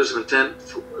I, notice of intent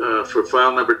for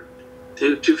file number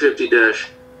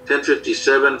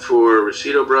 250-1057 for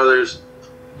Rosito Brothers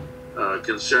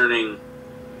concerning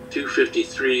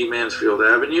 253 Mansfield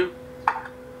Avenue.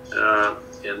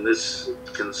 And this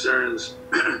concerns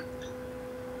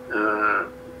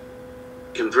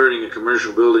converting a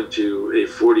commercial building to a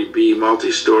 40B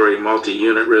multi-story,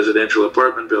 multi-unit residential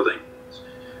apartment building.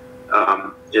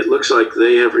 It looks like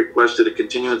they have requested a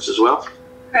continuance as well.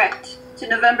 Correct, to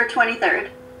November 23rd.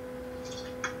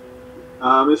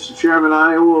 Mr. Chairman,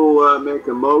 I will make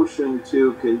a motion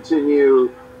to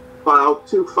continue file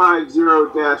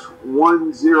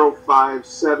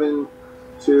 250-1057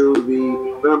 to the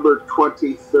November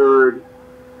 23rd,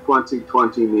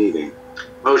 2020 meeting.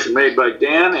 Motion made by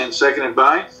Dan and seconded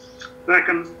by?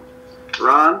 Second.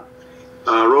 Ron.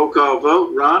 Roll call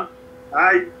vote. Ron?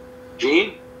 Aye.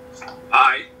 Jean?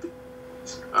 Aye.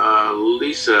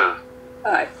 Lisa?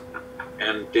 Aye.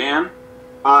 And Dan?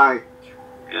 Aye.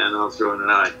 And I'll throw in an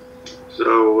aye.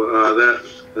 So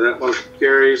that motion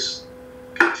carries.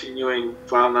 Continuing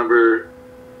file number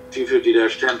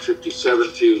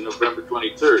 250-1057 to November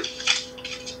 23rd.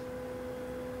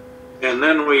 And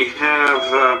then we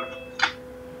have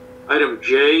item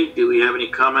J. Do we have any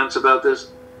comments about this?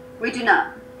 We do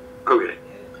not. Okay.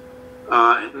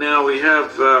 Now we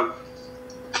have,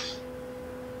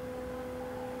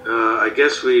 I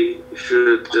guess we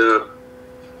should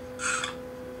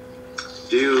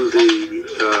do the,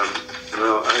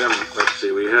 well, item, let's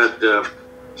see, we had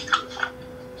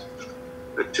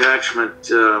attachment,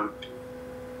 it's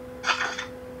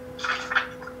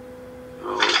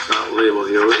not labeled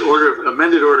here.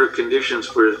 Amended order of conditions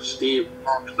for Steve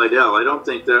Lidell. I don't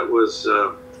think that was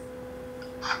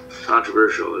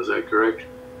controversial. Is that correct?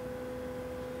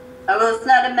 Well, it's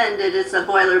not amended. It's a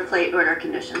boilerplate order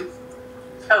conditions.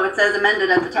 Oh, it says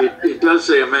amended at the top. It does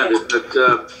say amended,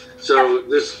 but so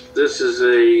this is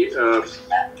a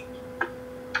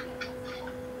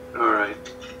all right.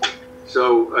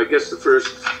 So I guess the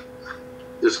first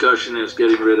discussion is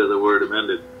getting rid of the word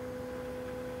amended.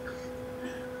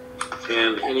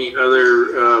 And any other,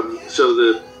 so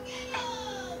the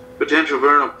potential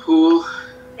vernal pool.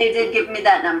 They did give me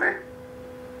that number.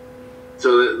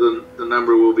 So the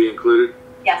number will be included?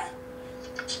 Yes.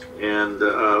 And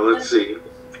let's see.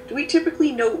 Do we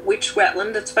typically know which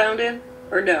wetland it's found in,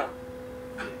 or no?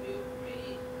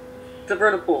 The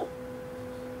vernal pool.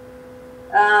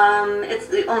 It's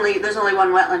there's only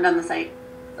one wetland on the site.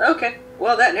 Okay,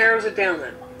 well that narrows it down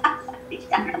then.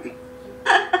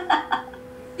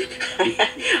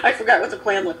 I forgot what the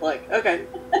plan looked like. Okay.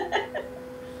 That's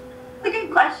a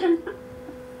good question.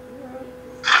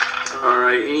 All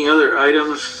right, any other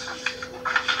items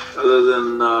other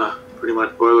than pretty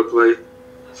much boilerplate?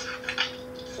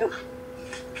 Nope.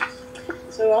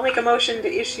 So I'll make a motion to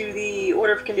issue the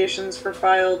order of conditions for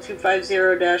file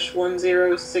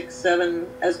 250-1067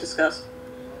 as discussed.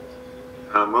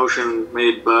 Motion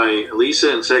made by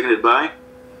Lisa and seconded by?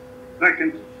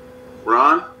 Second.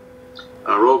 Ron?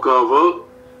 Roll call vote.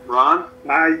 Ron?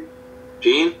 Aye.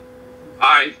 Jean?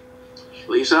 Aye.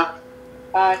 Lisa?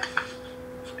 Aye.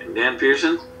 And Dan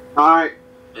Pearson? Aye.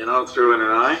 And I'll throw in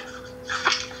an aye.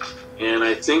 And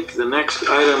I think the next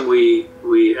item we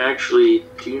actually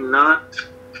do not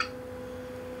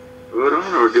vote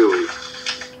on, or do we?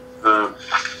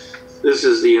 This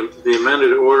is the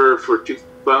amended order for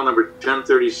file number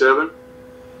 1037.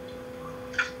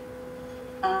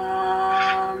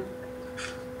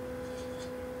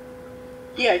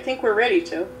 Yeah, I think we're ready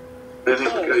to. I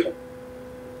think okay.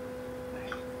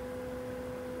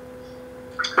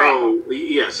 Oh,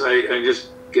 yes, I'm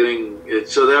just getting it.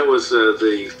 So that was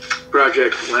the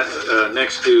project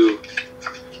next to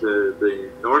the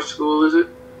North School, is it?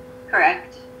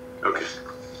 Correct. Okay.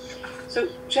 So,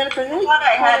 Jennifer, the only What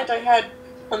I comment I had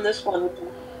on this one.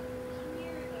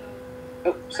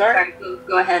 Oh, sorry.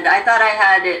 Go ahead. I thought I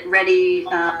had it ready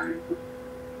to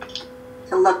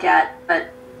look at, but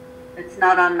it's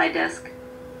not on my disk.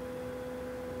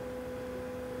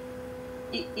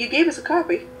 You gave us a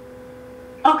copy.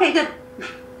 Okay, good.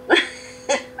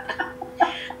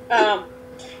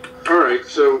 All right,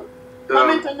 so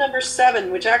comment on number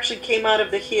 7, which actually came out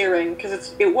of the hearing,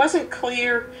 because it wasn't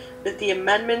clear that the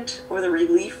amendment or the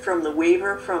relief from the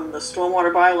waiver from the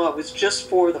stormwater bylaw was just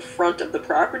for the front of the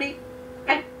property,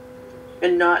 okay,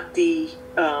 and not the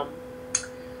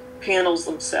panels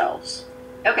themselves.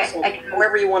 Okay, So, I can,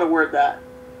 however you want to word that.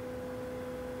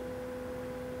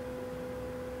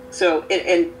 So,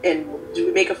 and do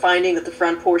we make a finding that the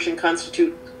front portion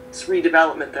constitutes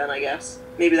redevelopment then, I guess?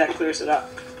 Maybe that clears it up.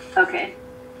 okay.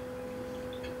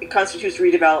 It constitutes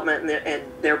redevelopment and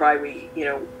thereby we,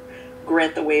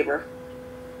 grant the waiver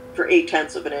for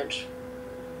 0.8 of an inch.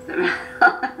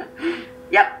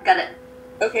 Yep, got it.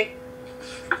 Okay.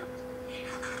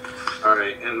 All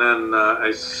right, and then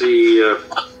I see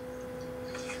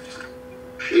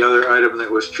the other item that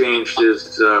was changed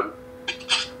is,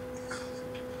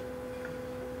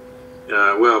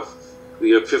 well,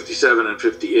 we have 57 and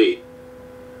 58.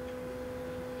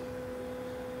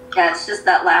 Yeah, it's just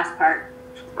that last part.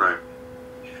 Right.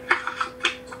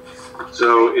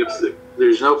 So if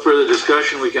there's no further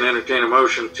discussion, we can entertain a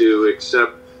motion to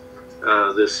accept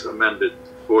this amended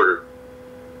order.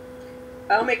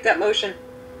 I'll make that motion.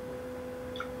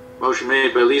 Motion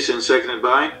made by Lisa and seconded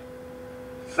by?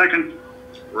 Second.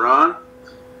 Ron?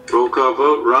 Roll call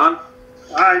vote. Ron?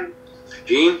 Aye.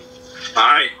 Gene?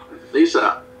 Aye.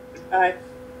 Lisa? Aye.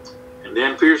 And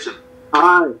Dan Pearson?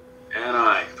 Aye. And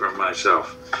I from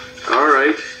myself. All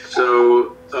right,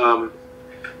 so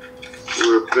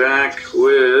we're back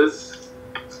with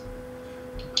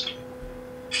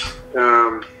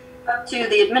Up to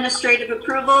the administrative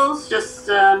approvals, just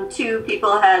 2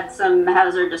 people had some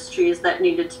hazardous trees that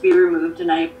needed to be removed,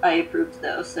 and I approved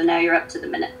those. So now you're up to the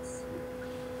minutes.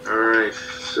 all right,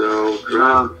 so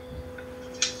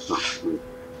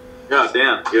yeah,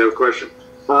 Dan, you have a question?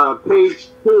 Page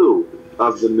 2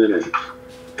 of the minute.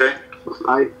 Okay.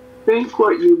 I think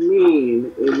what you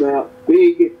mean in that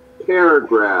big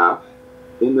paragraph,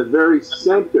 in the very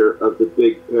center of the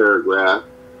big paragraph,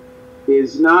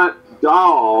 is not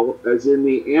doll as in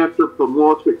the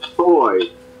anthropomorphic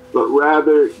toy, but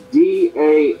rather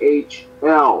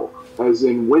DAHL as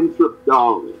in Winthrop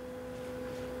Dolly.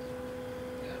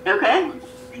 Okay,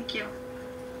 thank you.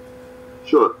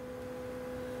 Sure.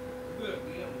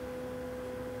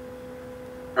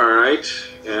 All right,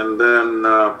 and then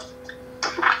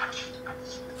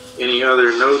any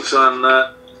other notes on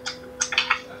that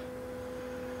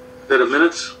set of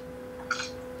minutes?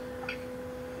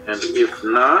 And if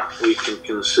not, we can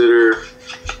consider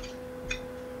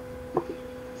a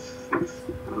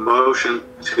motion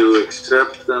to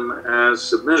accept them as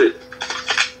submitted.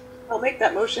 I'll make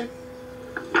that motion.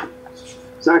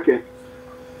 Second.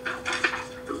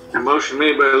 A motion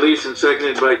made by Elise and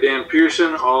seconded by Dan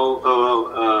Pearson.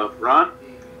 Ron?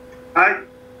 Aye.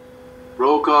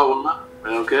 Roll call.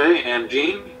 Okay, and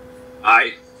Gene?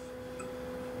 Aye.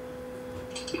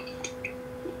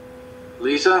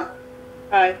 Lisa?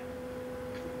 Aye.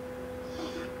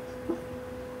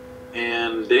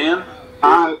 And Dan?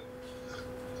 Aye.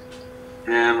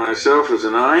 And myself is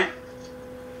an aye.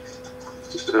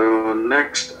 So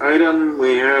next item,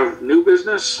 we have new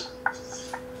business.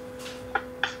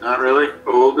 Not really.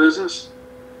 Old business?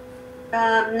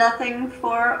 Nothing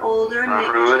for older.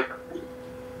 Not really.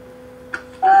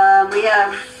 We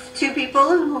have 2 people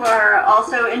who are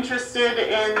also interested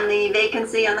in the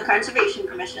vacancy on the Conservation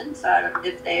Commission. So I don't,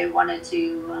 if they wanted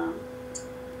to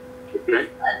Okay.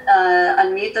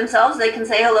 Unmute themselves, they can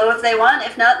say hello if they want.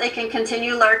 If not, they can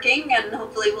continue lurking, and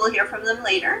hopefully we'll hear from them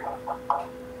later.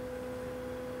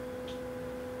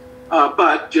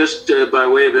 But just by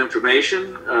way of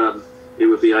information, it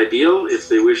would be ideal if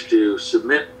they wish to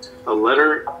submit a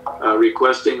letter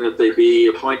requesting that they be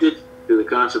appointed to the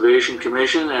Conservation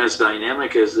Commission. As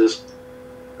dynamic as this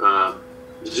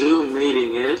Zoom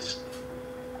meeting is,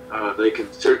 they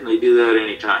can certainly do that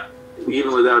anytime,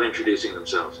 even without introducing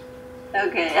themselves.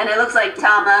 Okay, and it looks like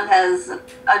Tama has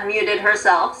unmuted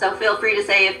herself, so feel free to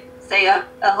say a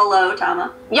hello,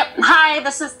 Tama. Yep. Hi,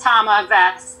 this is Tama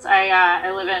Vest. I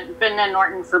been in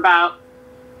Norton for about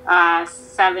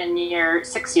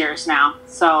 6 years now.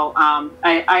 So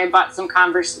I bought some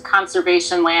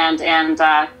conservation land and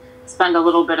spend a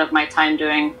little bit of my time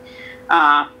doing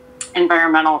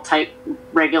environmental type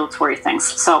regulatory things.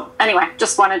 So anyway,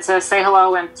 just wanted to say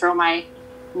hello and throw my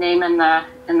name in the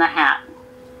hat.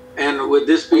 And would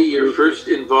this be your first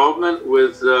involvement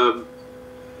with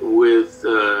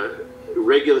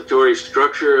regulatory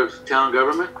structure of town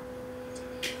government?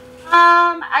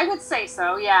 I would say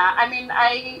so, yeah. I mean,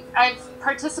 I've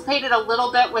participated a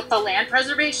little bit with the Land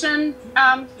Preservation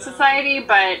Society,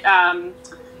 but,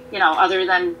 you know, other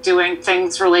than doing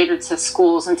things related to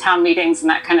schools and town meetings and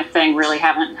that kind of thing, really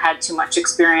haven't had too much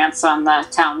experience on the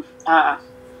town,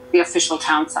 the official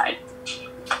town side.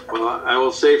 Well, I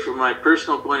will say from my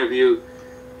personal point of view,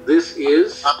 this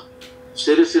is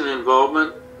citizen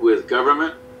involvement with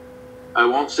government. I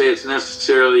won't say it's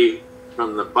necessarily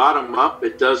from the bottom up,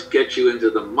 it does get you into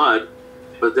the mud,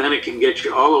 but then it can get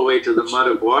you all the way to the mud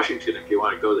of Washington if you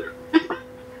want to go there.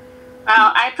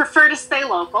 Well, I prefer to stay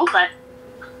local, but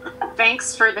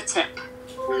thanks for the tip.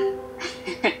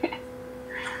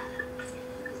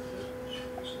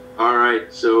 All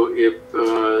right, so if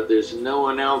there's no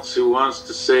one else who wants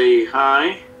to say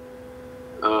hi,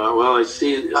 well, I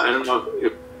don't know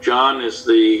if John is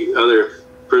the other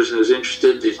person who's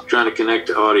interested. He's trying to connect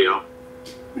to audio.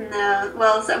 No,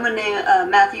 well, someone named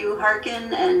Matthew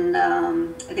Harkin, and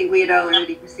I think we had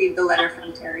already received the letter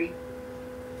from Terry.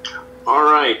 All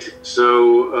right,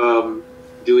 so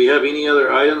do we have any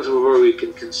other items where we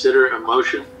can consider a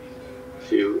motion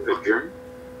to adjourn?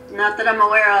 Not that I'm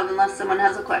aware of, unless someone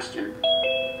has a question.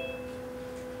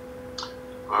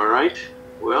 All right,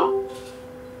 well,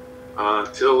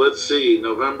 till, let's see,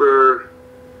 November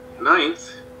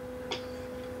 9th,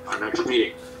 our next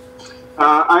meeting.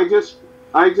 I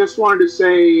just wanted to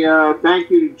say thank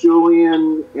you to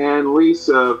Julian and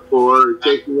Lisa for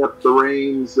taking up the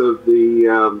reins of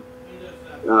the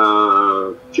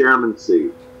chairman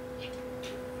seat.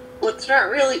 Well, it's not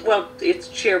really, well, it's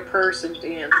chairperson,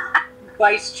 Dan.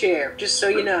 Vice chair, just so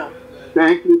you know.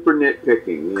 Thank you for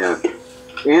nitpicking, yeah.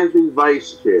 And the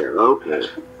vice chair, okay.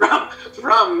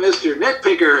 From Mr.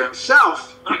 Nitpicker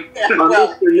himself. Yeah,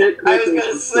 well, Mr. Nitpicker I was going to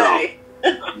himself. say.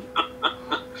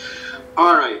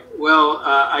 All right, well,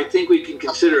 I think we can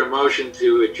consider a motion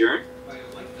to adjourn.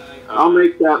 I'll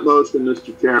make that motion,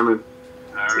 Mr. Chairman.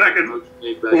 All right, Second.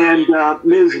 And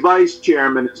Ms. Vice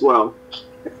Chairman as well.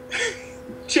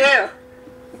 Chair.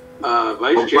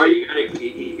 Vice Chair, you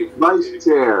gotta... Vice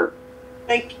Chair.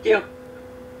 Thank you.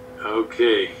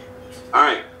 Okay. All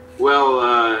right. Well,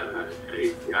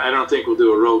 I don't think we'll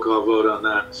do a roll call vote on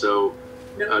that. So,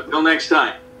 till next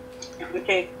time.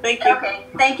 Okay. Thank you. Okay.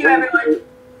 Thank you, everyone.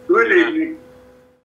 Good evening.